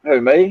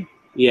 Who, me?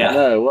 Yeah.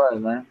 No way,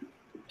 man.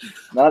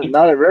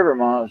 Not at River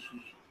Monsters.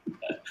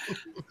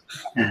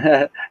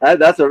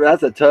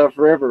 that's a tough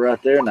river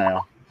right there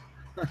now.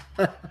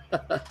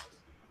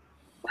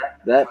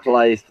 That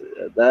place,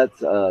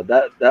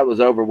 that was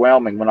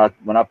overwhelming when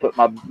I put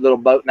my little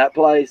boat in that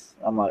place.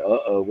 I'm like,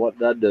 what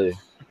did I do?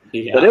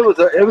 Yeah. But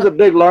it was a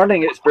big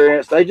learning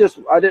experience. I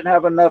didn't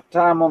have enough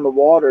time on the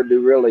water to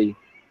really,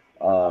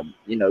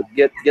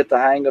 get the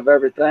hang of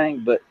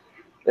everything. But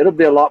it'll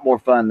be a lot more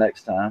fun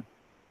next time.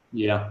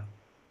 Yeah.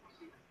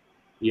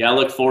 Yeah, I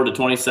look forward to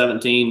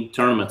 2017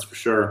 tournaments for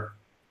sure.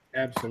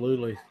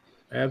 Absolutely.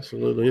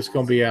 It's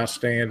going to be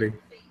outstanding.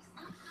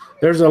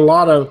 There's a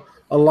lot of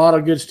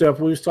good stuff.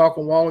 We was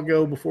talking a while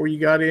ago before you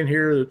got in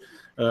here.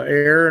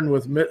 Aaron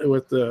with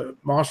the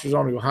Monsters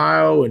on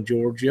Ohio and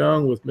George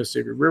Young with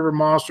Mississippi River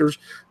Monsters.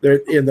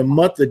 There in the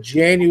month of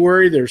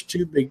January, there's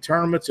 2 big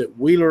tournaments at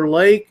Wheeler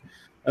Lake.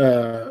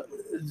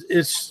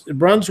 It's the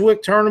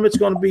Brunswick tournament's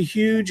going to be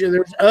huge, and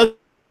there's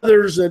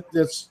others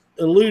that's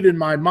eluding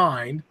my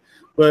mind.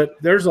 But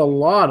there's a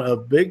lot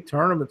of big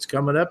tournaments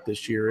coming up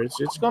this year.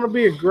 It's going to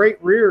be a great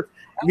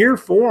year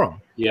for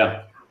them.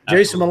 Yeah.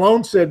 Jason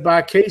Malone said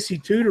by Casey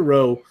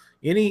Tuderow,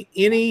 any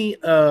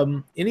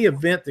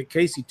event that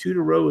Casey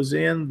Tuderow is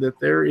in that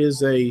there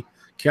is a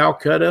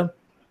Calcutta,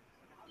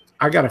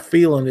 I got a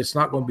feeling it's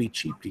not going to be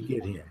cheap to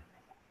get him.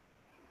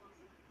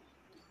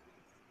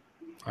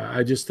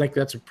 I just think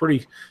that's a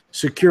pretty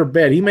secure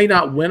bet. He may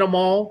not win them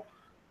all,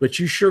 but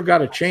you sure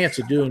got a chance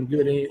of doing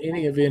good in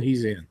any event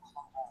he's in.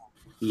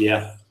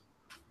 Yeah.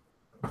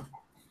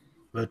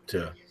 But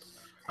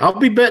I'll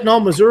be betting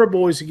on Missouri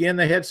boys again.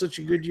 They had such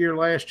a good year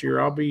last year.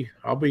 I'll be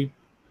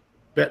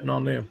betting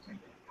on them.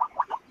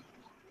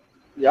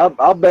 Yeah,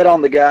 I'll bet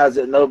on the guys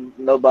that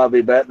nobody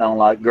be betting on,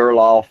 like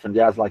Gerloff and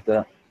guys like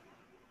that.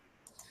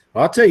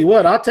 I'll tell you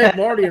what, I'll take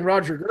Marty and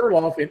Roger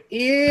Gerloff in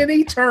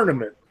any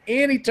tournament.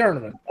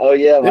 Oh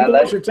yeah, man.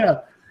 Those are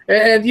tough.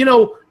 And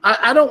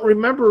I don't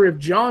remember if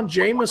John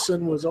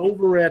Jameson was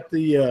over at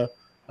the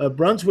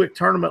Brunswick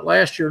tournament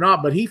last year or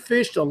not, but he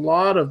fished a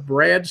lot of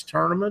Brad's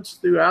tournaments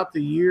throughout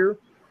the year.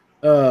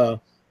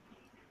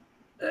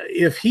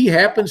 If he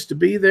happens to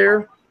be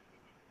there,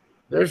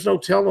 there's no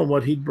telling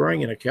what he'd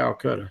bring in a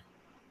Calcutta.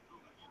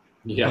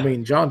 Yeah. I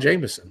mean, John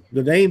Jameson.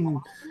 The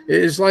name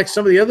is like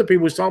some of the other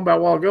people we was talking about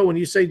a while ago. When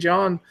you say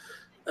John's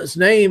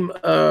name,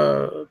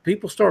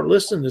 people start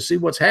listening to see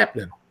what's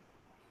happening.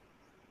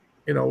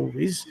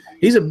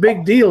 He's a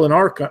big deal in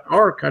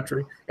our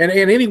country and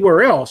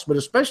anywhere else, but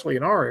especially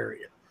in our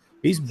area.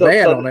 He's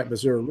bad on that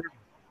Missouri River.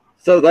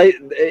 So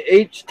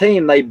each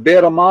team they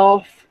bid them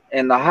off,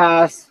 and the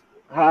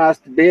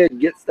highest bid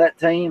gets that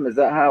team. Is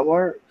that how it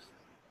works?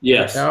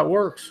 Yes. That's how it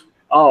works.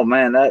 Oh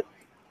man,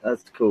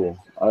 that's cool.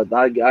 I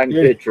can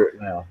picture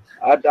it now.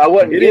 I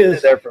wasn't getting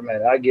it there for a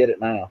minute. I get it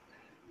now.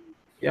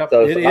 Yep,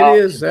 So it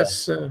is.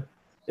 That's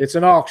it's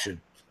an auction.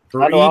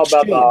 I know all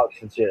about team. the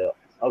auctions. Yeah.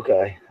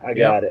 Okay, I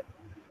got it.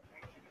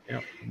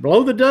 Yep.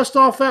 Blow the dust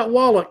off that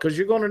wallet because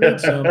you're going to need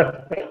some.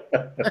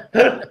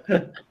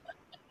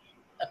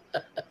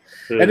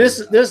 And this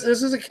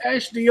is a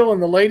cash deal,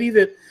 and the lady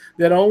that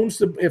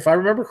owns if I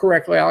remember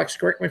correctly, Alex,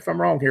 correct me if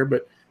I'm wrong here,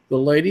 but the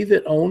lady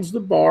that owns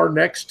the bar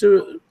next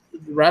to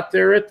right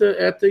there at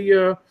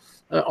the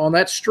on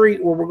that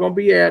street where we're going to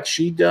be at,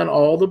 she done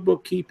all the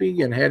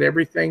bookkeeping and had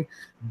everything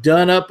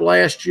done up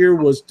last year,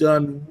 was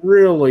done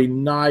really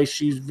nice.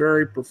 She's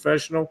very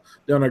professional,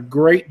 done a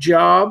great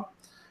job.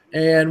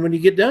 And when you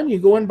get done, you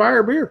go and buy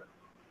her beer.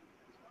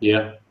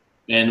 Yeah.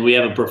 And we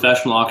have a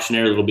professional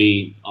auctioneer that'll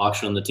be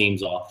auctioning the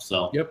teams off.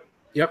 So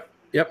Yep.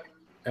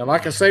 And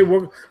like I say,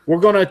 we're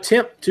going to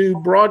attempt to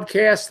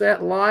broadcast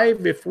that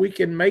live if we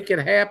can make it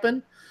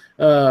happen.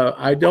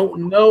 I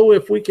don't know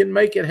if we can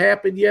make it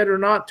happen yet or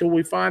not till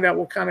we find out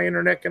what kind of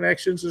internet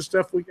connections and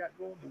stuff we got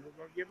going. But we're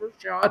going to give her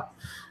a shot,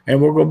 and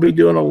we're going to be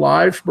doing a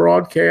live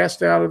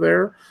broadcast out of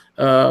there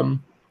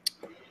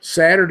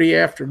Saturday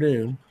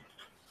afternoon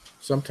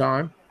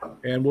sometime.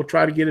 And we'll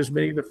try to get as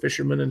many of the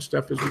fishermen and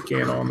stuff as we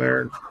can on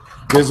there and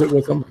visit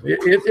with them.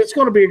 It's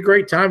going to be a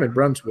great time in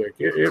Brunswick.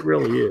 It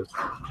really is.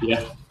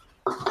 yeah.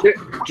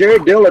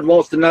 Jared Dillard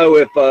wants to know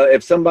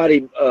if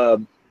somebody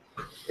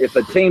if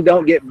a team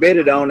don't get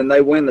bidded on and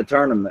they win the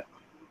tournament,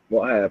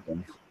 what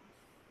happens?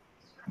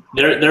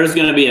 There's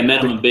going to be a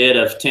minimum bid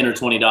of $10 or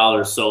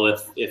 $20. So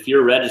if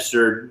you're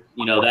registered,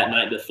 that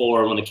night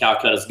before when the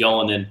Calcutta's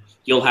going, then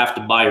you'll have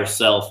to buy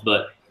yourself.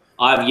 But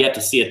I've yet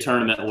to see a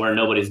tournament where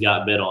nobody's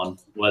got bid on.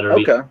 Whether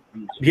it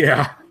be,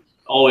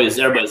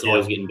 everybody's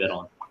always getting bid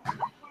on.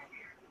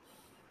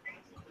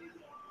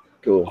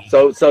 Cool.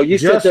 So you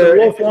said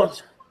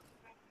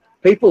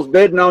people's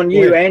bidding on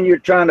you, and you're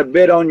trying to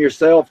bid on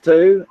yourself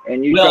too,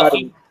 and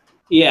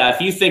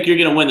if you think you're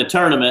going to win the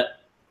tournament,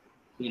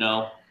 you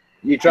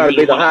try to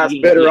be the highest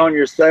bidder on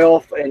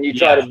yourself, and you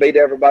try to beat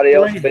everybody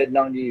else bidding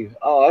on you.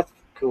 Oh, that's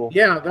cool.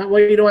 Yeah, that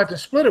way you don't have to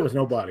split it with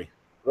nobody.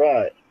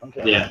 Right.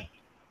 Okay.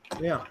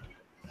 Yeah.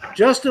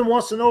 Justin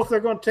wants to know if they're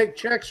going to take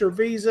checks or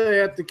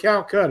Visa at the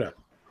Calcutta.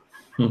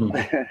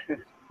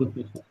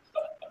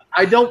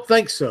 I don't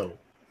think so.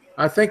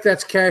 I think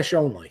that's cash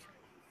only.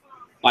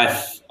 I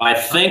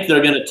think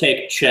they're going to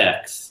take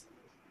checks.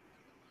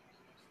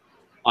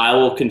 I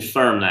will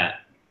confirm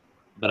that,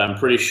 but I'm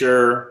pretty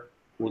sure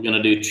we're going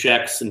to do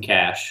checks and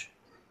cash.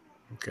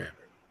 Okay.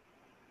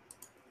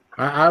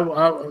 I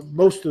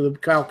most of the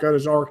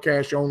Calcuttas are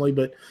cash only,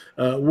 but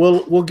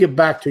we'll get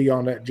back to you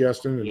on that,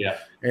 Justin.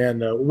 And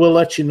we'll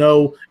let you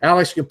know.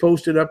 Alex can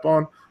post it up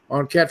on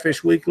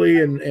Catfish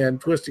Weekly and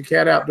Twisted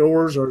Cat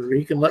Outdoors, or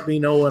he can let me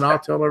know, and I'll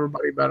tell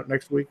everybody about it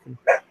next week.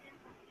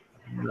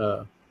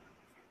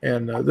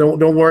 And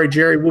don't worry,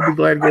 Jerry. We'll be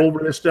glad to go over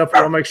this stuff.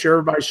 We'll make sure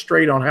everybody's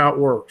straight on how it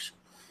works.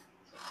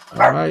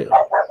 All right.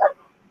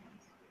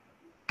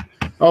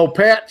 Oh,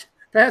 Pat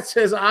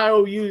says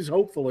IOUs.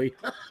 Hopefully,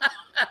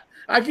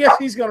 I guess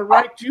he's going to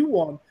write you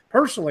one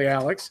personally,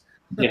 Alex.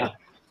 Yeah,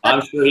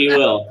 I'm sure he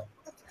will.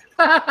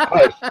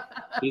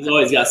 He's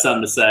always got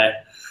something to say.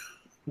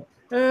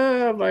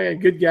 Oh man,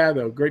 good guy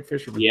though. Great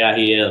fisherman. Yeah,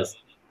 he is.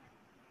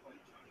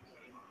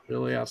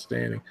 Really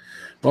outstanding.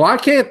 Well, I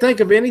can't think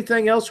of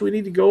anything else we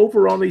need to go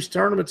over on these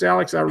tournaments,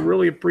 Alex. I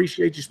really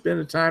appreciate you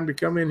spending time to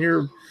come in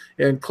here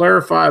and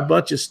clarify a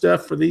bunch of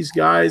stuff for these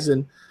guys.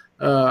 And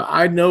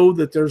I know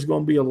that there's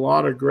going to be a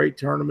lot of great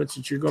tournaments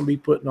that you're going to be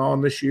putting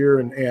on this year,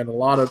 and a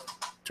lot of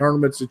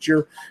tournaments that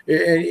you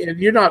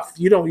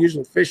don't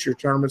usually fish your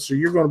tournaments, so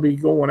you're going to be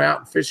going out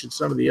and fishing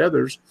some of the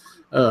others.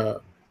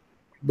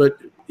 But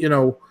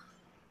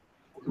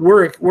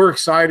we're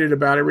excited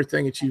about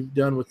everything that you've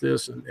done with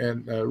this,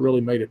 and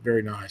really made it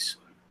very nice.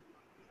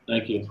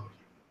 Thank you.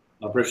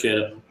 I appreciate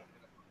it.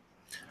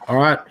 All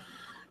right.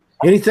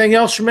 Anything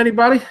else from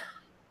anybody?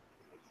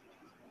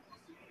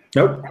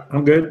 Nope,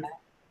 I'm good.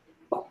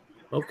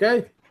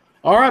 Okay.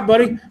 All right,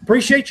 buddy.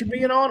 Appreciate you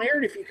being on here.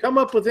 And if you come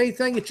up with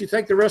anything that you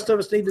think the rest of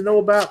us need to know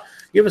about,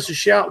 give us a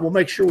shout. We'll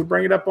make sure we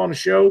bring it up on the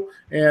show,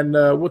 and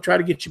we'll try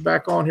to get you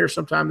back on here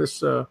sometime this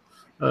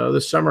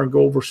summer and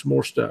go over some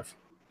more stuff.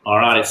 All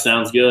right. It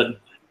sounds good.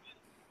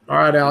 All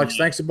right, Alex.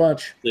 Thanks a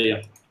bunch. See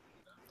ya.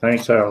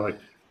 Thanks, Alex.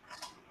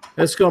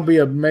 It's going to be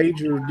a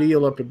major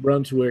deal up at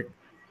Brunswick,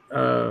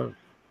 and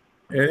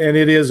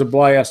it is a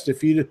blast.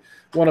 If you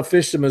want to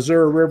fish the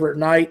Missouri River at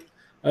night,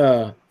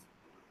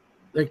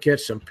 they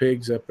catch some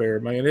pigs up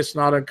there, man. It's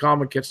not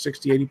uncommon to catch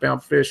 60,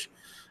 80-pound fish.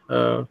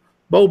 Bo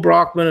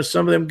Brockman and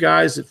some of them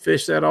guys that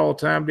fish that all the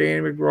time,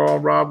 Danny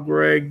McGraw, Rob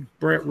Gregg,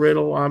 Brent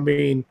Riddle,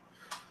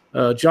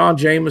 John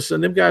Jameson,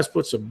 them guys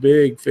put some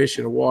big fish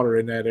in the water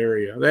in that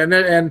area.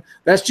 And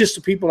that's just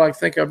the people I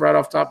think of right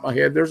off the top of my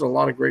head. There's a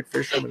lot of great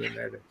fishermen in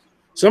there.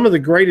 Some of the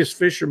greatest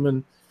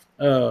fishermen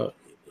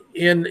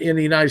in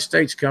the United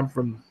States come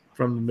from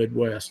the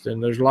Midwest.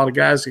 And there's a lot of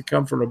guys that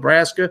come from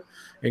Nebraska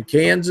and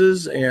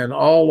Kansas and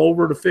all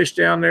over to fish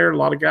down there. A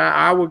lot of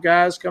Iowa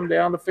guys come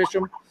down to fish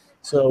them.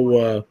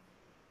 So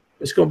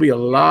it's going to be a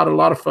lot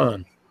of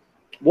fun.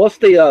 What's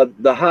the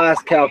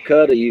highest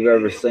Calcutta you've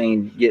ever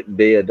seen get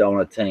bid on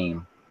a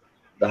team?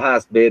 The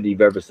highest bid you've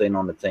ever seen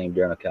on the team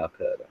during a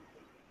Calcutta?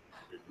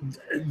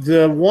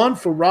 The one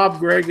for Rob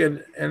Gregg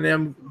and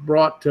them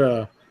brought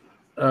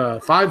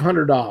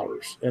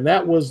 $500, and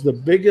that was the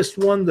biggest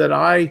one that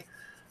I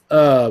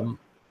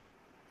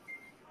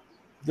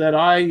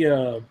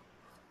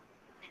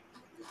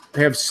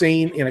have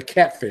seen in a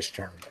catfish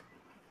tournament.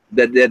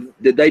 Did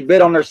they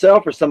bid on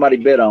themselves, or somebody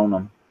bid on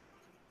them?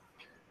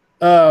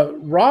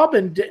 Rob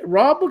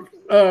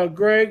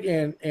Gregg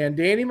and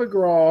Danny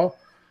McGraw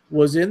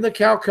was in the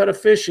Calcutta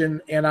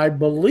fishing, and I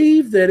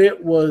believe that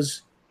it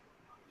was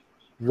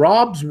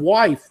Rob's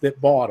wife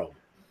that bought them.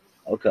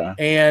 Okay.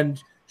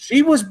 And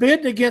she was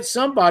bidding against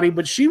somebody,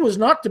 but she was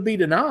not to be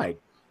denied.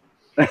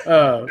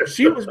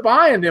 She was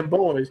buying them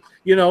boys.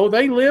 You know,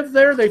 they live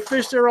there. They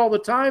fish there all the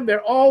time.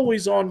 They're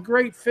always on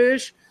great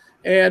fish.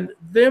 And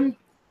them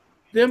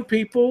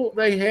people,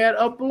 they had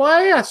a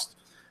blast.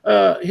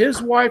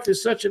 His wife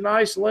is such a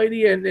nice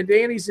lady, and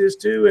Danny's is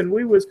too. And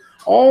we was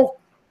all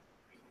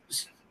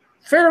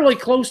fairly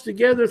close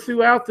together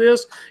throughout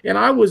this. And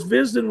I was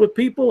visiting with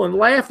people and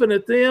laughing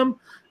at them.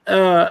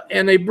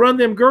 And they run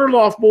them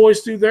Gerloff boys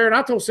through there. And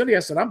I told Cindy, I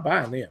said, I'm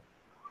buying them.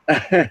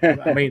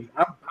 I mean,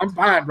 I'm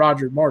buying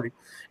Roger and Marty.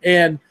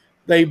 And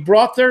they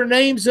brought their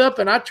names up,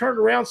 and I turned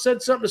around,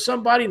 said something to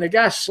somebody, and the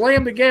guy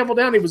slammed the gavel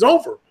down. It was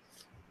over.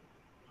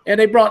 And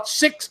they brought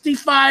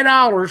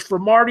 $65 for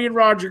Marty and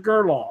Roger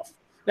Gerloff.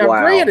 Now,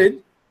 Wow.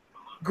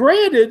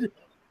 granted,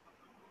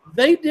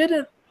 they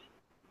didn't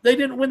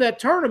win that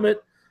tournament.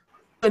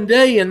 One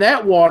day in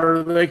that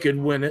water, they could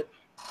win it.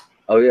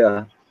 Oh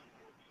yeah,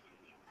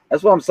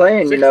 that's what I'm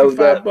saying. You know,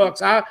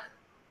 $65.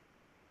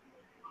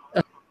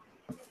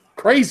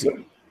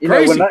 Crazy. You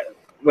know,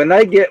 when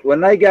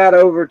they got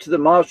over to the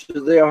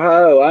Monsters of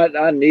Ohio,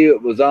 I knew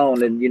it was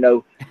on, and you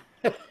know,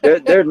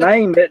 their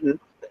name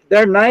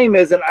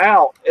isn't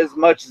out as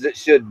much as it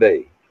should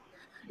be.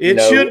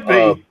 It should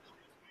be.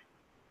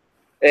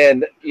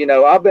 And you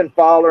know, I've been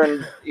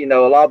following, you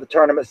know, a lot of the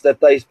tournaments that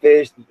they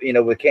fished, you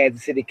know, with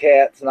Kansas City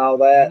Cats and all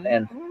that,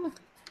 and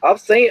I've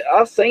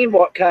seen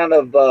what kind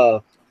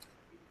of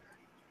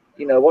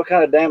you know, what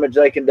kind of damage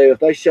they can do if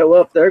they show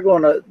up. They're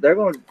gonna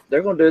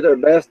do their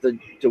best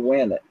to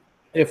win it.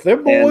 If their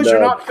boys are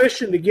not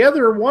fishing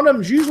together, one of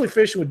them's usually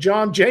fishing with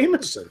John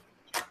Jameson.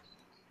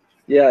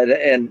 Yeah,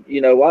 and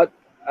you know what?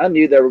 I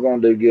knew they were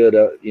going to do good.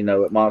 You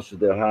know, at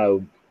Monsters of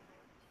Ohio.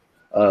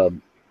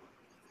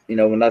 You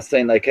know, when I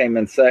seen they came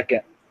in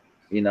second,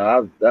 you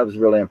know, that was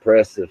really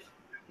impressive.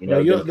 You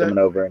know, them coming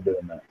over and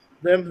doing that.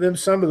 Them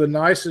some of the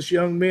nicest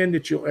young men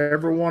that you'll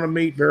ever want to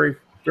meet. Very,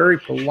 very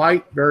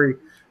polite, very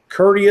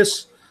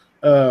courteous,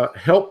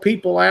 help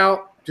people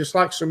out just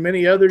like so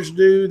many others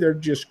do. They're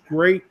just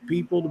great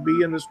people to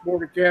be in the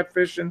sport of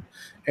catfishing.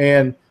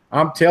 And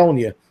I'm telling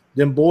you,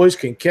 them boys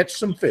can catch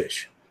some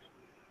fish.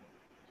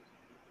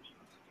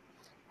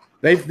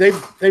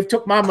 They've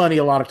took my money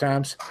a lot of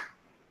times.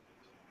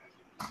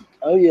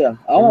 Oh yeah,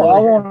 I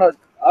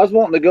was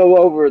wanting to go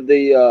over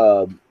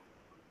the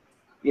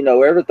you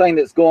know, everything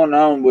that's going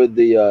on with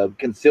the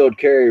concealed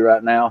carry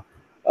right now.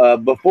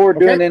 Before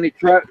doing any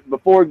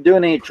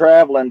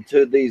traveling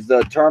to these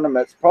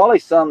tournaments, probably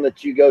some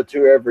that you go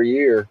to every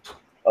year,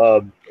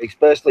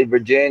 especially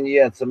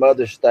Virginia and some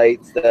other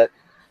states that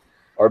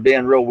are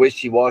being real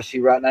wishy-washy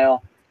right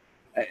now.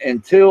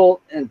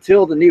 Until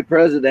the new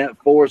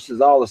president forces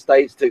all the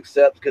states to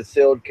accept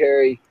concealed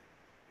carry,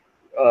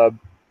 he's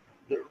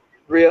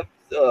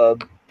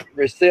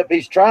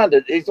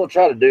gonna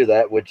try to do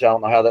that, which I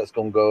don't know how that's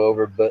gonna go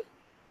over, but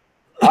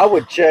I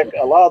would check.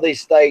 A lot of these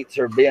states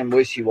are being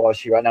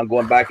wishy-washy right now,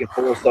 going back and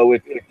forth. So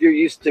if you're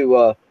used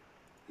to,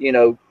 you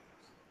know,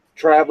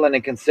 traveling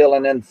and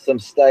concealing in some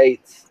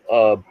states,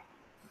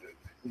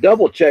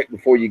 double check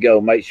before you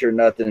go. Make sure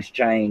nothing's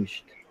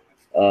changed,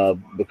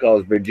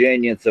 because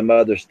Virginia and some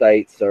other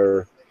states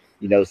are,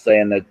 you know,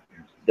 saying that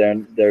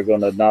they're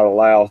going to not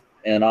allow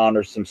and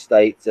honor some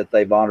states that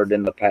they've honored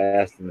in the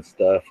past and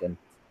stuff. And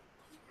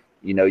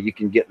you know, you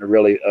can get in a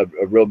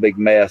real big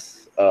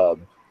mess.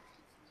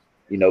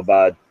 You know,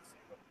 by,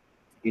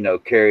 you know,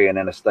 carrying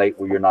in a state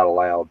where you're not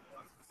allowed.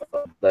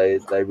 They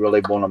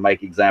really want to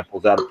make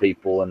examples out of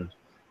people and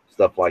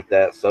stuff like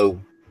that. So,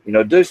 you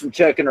know, do some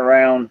checking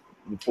around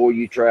before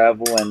you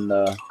travel, and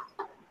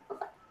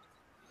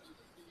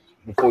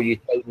before you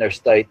vote in their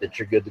state that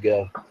you're good to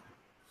go.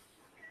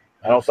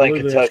 I don't think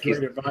Kentucky's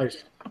going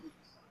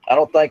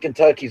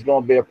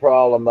to be a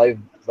problem.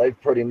 They've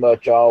pretty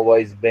much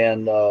always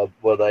been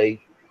where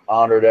they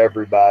honored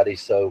everybody.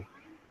 So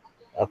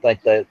I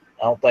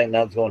don't think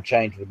nothing's going to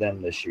change with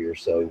them this year.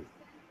 So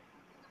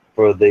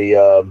for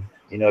the,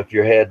 you know, if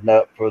you're heading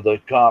up for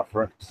the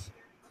conference,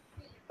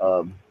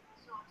 I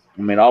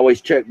mean,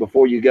 always check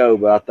before you go,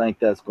 but I think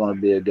that's going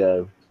to be a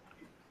go.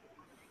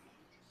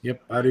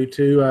 Yep, I do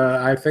too.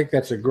 I think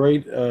that's a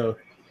great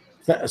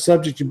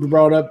subject you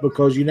brought up,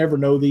 because you never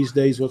know these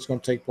days what's going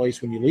to take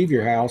place when you leave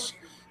your house.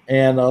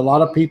 And a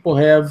lot of people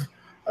have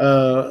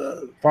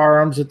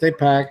firearms that they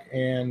pack,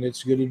 and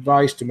it's good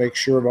advice to make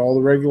sure of all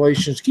the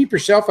regulations. Keep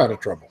yourself out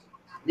of trouble.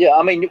 Yeah,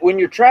 I mean, when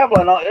you're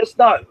traveling, it's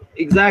not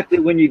exactly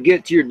when you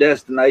get to your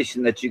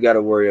destination that you got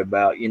to worry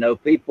about. You know,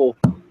 people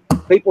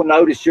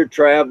notice you're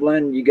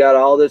traveling. You got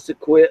all this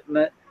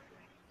equipment,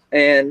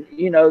 and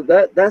you know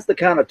that's the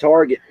kind of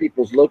target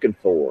people's looking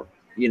for.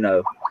 You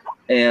know,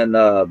 and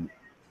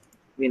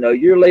you know,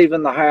 you're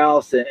leaving the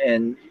house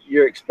and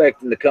you're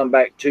expecting to come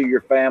back to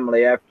your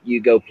family after you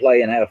go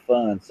play and have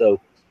fun. So,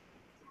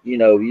 you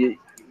know, you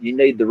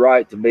need the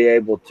right to be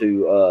able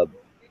to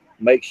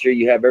make sure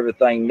you have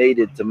everything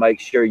needed to make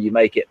sure you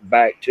make it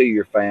back to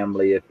your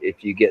family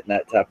if you get in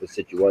that type of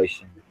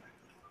situation.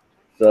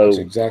 So that's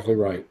exactly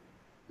right.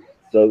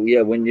 So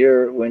yeah, when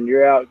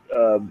you're out,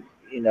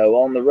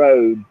 on the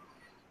road,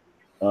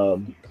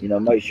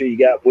 make sure you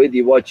got with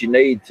you what you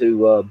need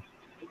to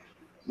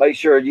make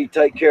sure you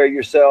take care of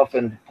yourself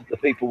and the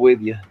people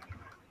with you.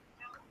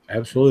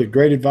 Absolutely.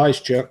 Great advice,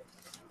 Chuck.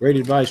 Great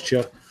advice,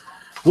 Chuck.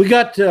 We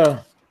got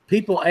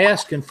people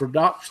asking for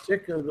Doc's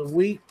Stick of the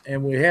Week,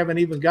 and we haven't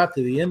even got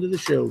to the end of the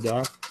show,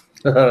 Doc.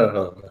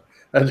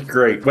 That's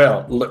great.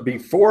 Well,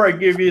 before I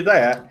give you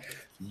that,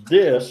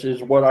 this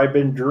is what I've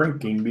been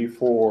drinking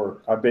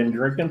before. I've been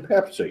drinking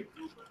Pepsi.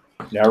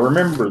 Now,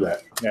 remember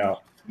that.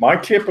 Now, my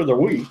tip of the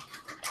week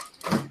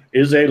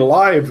is a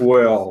live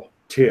well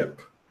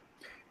tip.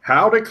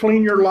 How to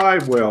clean your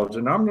live wells.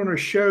 And I'm going to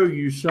show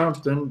you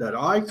something that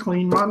I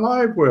clean my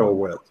live well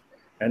with.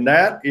 And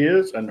that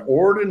is an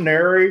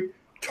ordinary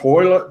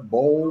toilet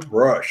bowl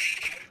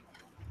brush.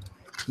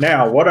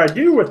 Now, what I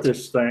do with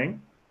this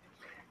thing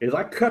is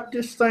I cut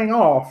this thing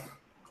off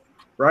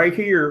right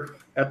here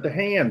at the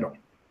handle.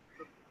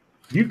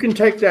 You can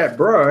take that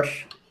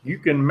brush, you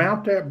can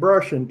mount that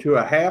brush into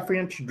a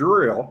 1/2-inch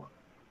drill.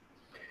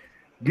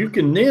 You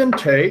can then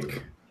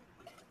take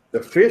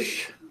the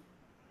Fish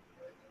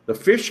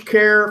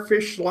Care,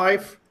 Fish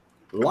Life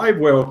live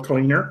well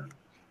cleaner,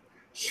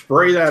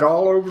 spray that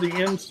all over the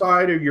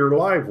inside of your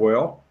live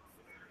well.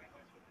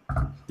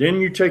 Then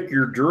you take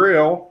your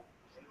drill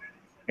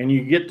and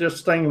you get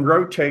this thing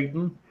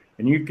rotating,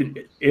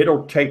 and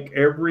it'll take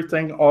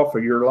everything off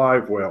of your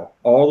live well,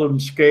 all them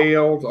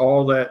scales,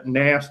 all that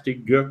nasty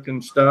gook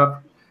and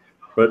stuff.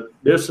 But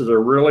this is a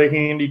really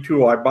handy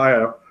tool. I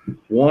buy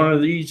one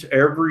of these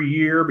every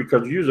year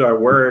because usually I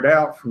wear it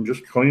out from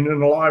just cleaning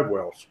the live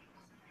wells.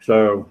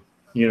 So,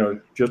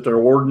 just an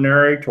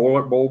ordinary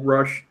toilet bowl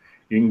brush.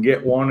 You can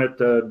get one at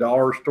the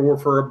dollar store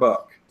for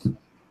 $1.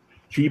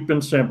 Cheap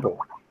and simple.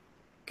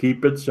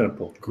 Keep it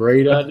simple.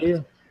 Great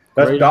idea.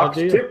 That's Great Doc's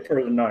idea. tip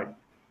for the night.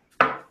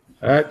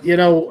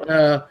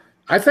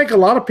 I think a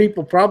lot of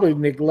people probably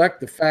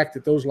neglect the fact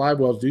that those live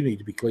wells do need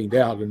to be cleaned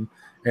out, and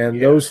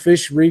those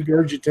fish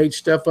regurgitate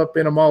stuff up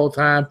in them all the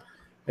time,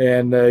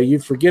 and you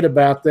forget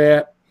about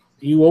that.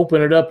 You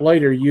open it up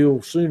later,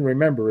 you'll soon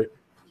remember it.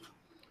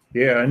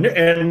 Yeah,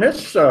 and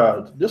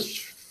this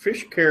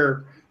Fish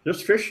Care,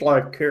 this Fish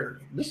Life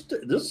Care, this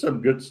is some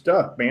good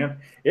stuff, man.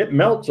 It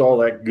melts all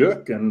that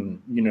gook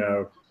and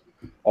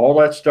all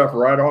that stuff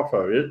right off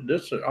of it.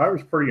 I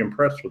was pretty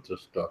impressed with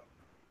this stuff.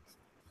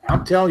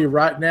 I'm telling you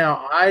right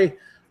now, I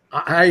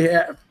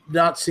have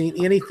not seen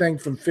anything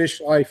from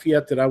Fish Life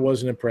yet that I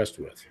wasn't impressed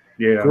with.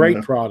 Yeah,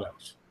 great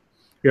products.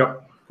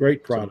 Yep,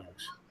 great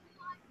products.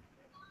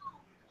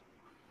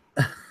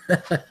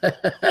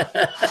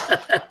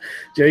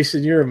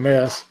 Jason, you're a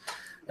mess.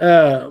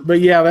 But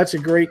yeah, that's a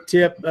great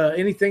tip.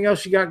 Anything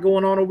else you got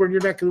going on over in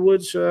your neck of the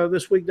woods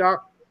this week,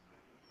 Doc?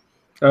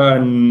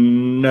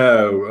 No.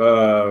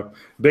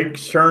 Big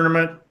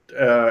tournament,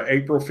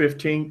 April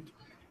 15th.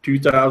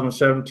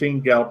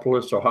 2017,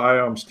 Gallipolis,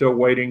 Ohio. I'm still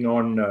waiting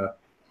on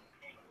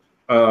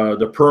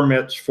the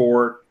permits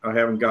for it. I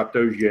haven't got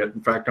those yet. In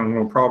fact, I'm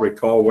going to probably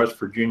call West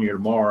Virginia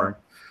tomorrow and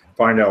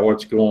find out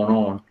what's going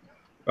on.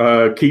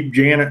 Keep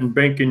Janet and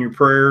Bink in your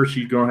prayers.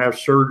 She's going to have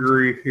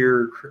surgery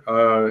here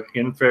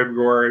in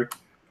February.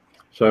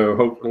 So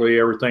hopefully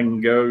everything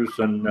goes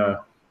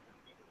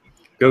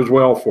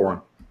well for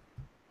him.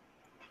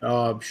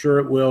 I'm sure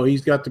it will.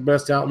 He's got the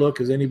best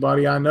outlook as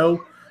anybody I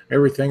know.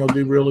 Everything will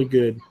do really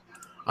good.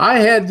 I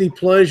had the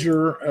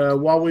pleasure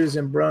while we was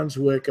in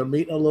Brunswick of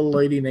meeting a little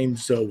lady named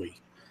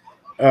Zoe.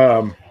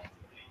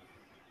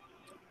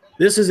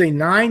 This is a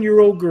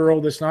 9-year-old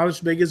girl that's not as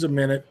big as a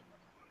minute.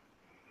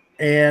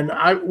 And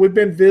we've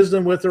been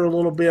visiting with her a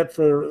little bit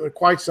for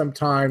quite some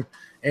time.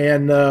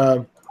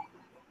 And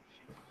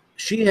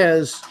she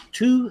has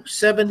 2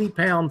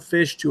 70-pound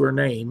fish to her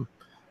name.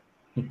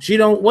 She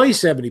don't weigh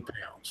 70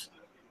 pounds.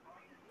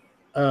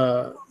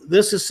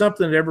 This is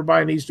something that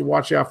everybody needs to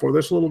watch out for.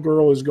 This little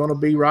girl is going to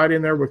be right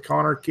in there with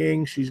Connor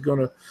King. She's going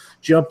to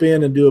jump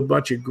in and do a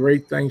bunch of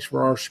great things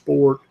for our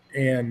sport.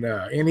 And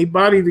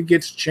anybody that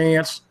gets a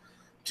chance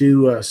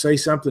to say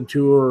something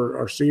to her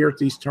or see her at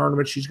these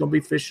tournaments, she's going to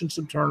be fishing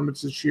some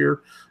tournaments this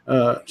year.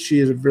 She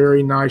is a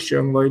very nice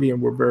young lady,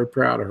 and we're very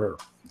proud of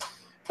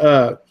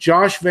her.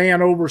 Josh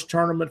Vanover's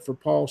tournament for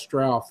Paul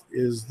Strouth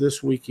is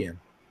this weekend.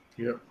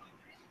 Yep.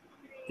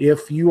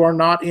 If you are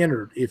not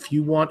entered, if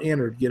you want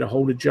entered, get a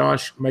hold of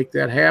Josh, make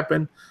that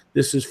happen.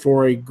 This is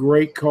for a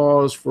great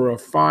cause, for a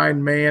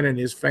fine man and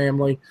his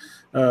family.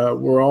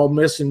 We're all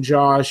missing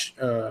Josh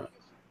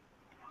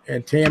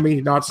and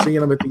Tammy, not seeing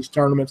them at these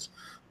tournaments.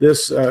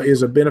 This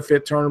is a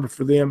benefit tournament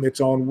for them.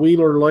 It's on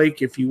Wheeler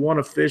Lake. If you want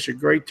to fish a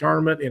great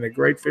tournament in a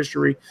great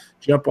fishery,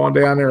 jump on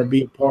down there and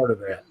be a part of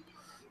that.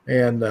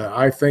 And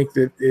I think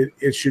that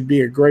it should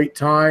be a great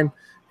time.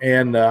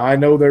 And I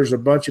know there's a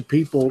bunch of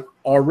people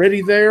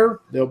already there.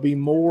 There'll be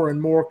more and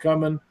more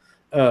coming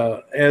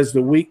as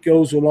the week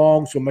goes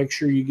along, so make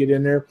sure you get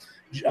in there.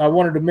 I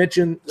wanted to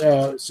mention,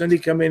 Cindy,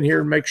 come in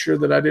here and make sure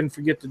that I didn't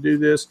forget to do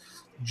this.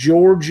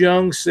 George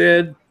Young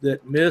said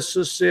that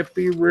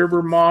Mississippi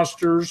River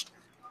Monsters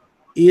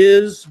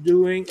is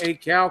doing a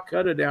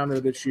Calcutta down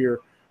there this year.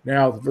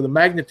 Now, for the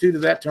magnitude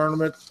of that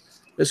tournament,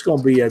 It's going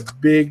to be a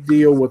big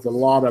deal with a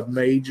lot of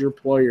major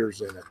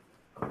players in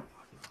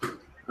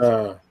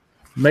it.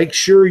 Make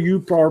sure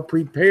you are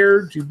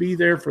prepared to be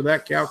there for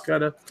that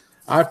Calcutta.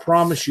 I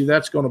promise you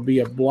that's going to be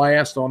a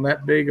blast on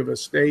that big of a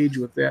stage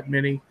with that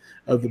many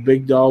of the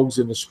big dogs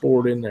in the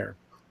sport in there.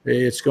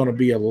 It's going to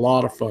be a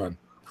lot of fun.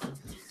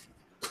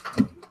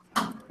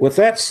 With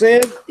that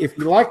said, if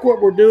you like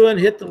what we're doing,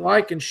 hit the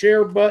like and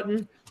share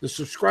button, the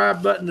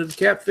subscribe button to the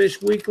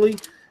Catfish Weekly.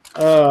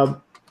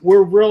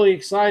 We're really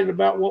excited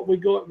about what we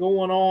got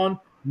going on.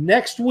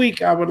 Next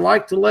week, I would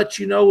like to let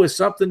you know if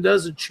something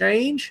doesn't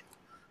change.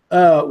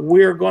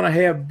 We're going to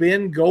have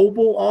Ben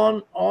Goebel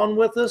on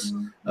with us,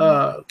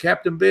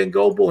 Captain Ben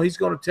Goebel. He's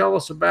going to tell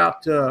us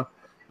about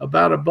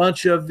a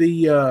bunch of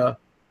the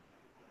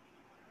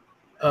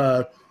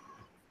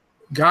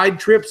guide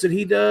trips that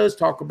he does,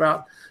 talk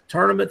about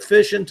tournament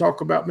fishing,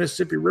 talk about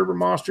Mississippi River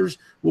Monsters.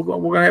 We're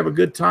going to have a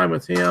good time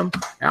with him.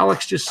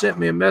 Alex just sent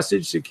me a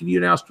message that can you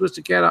announce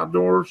Twisted Cat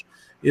Outdoors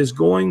is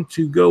going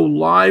to go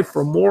live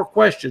for more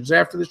questions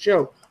after the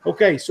show.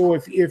 Okay, so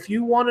if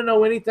you want to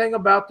know anything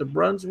about the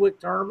Brunswick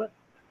tournament,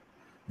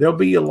 they'll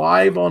be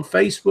live on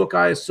Facebook,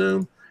 I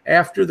assume,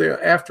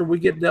 after we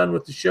get done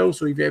with the show.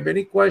 So if you have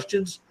any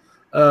questions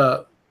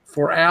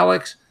for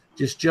Alex,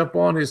 just jump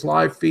on his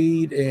live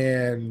feed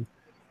and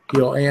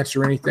he'll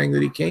answer anything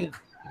that he can.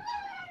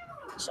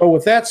 So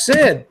with that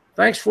said,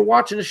 thanks for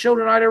watching the show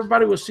tonight,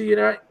 everybody. We'll see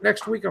you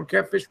next week on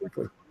Catfish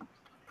Weekly.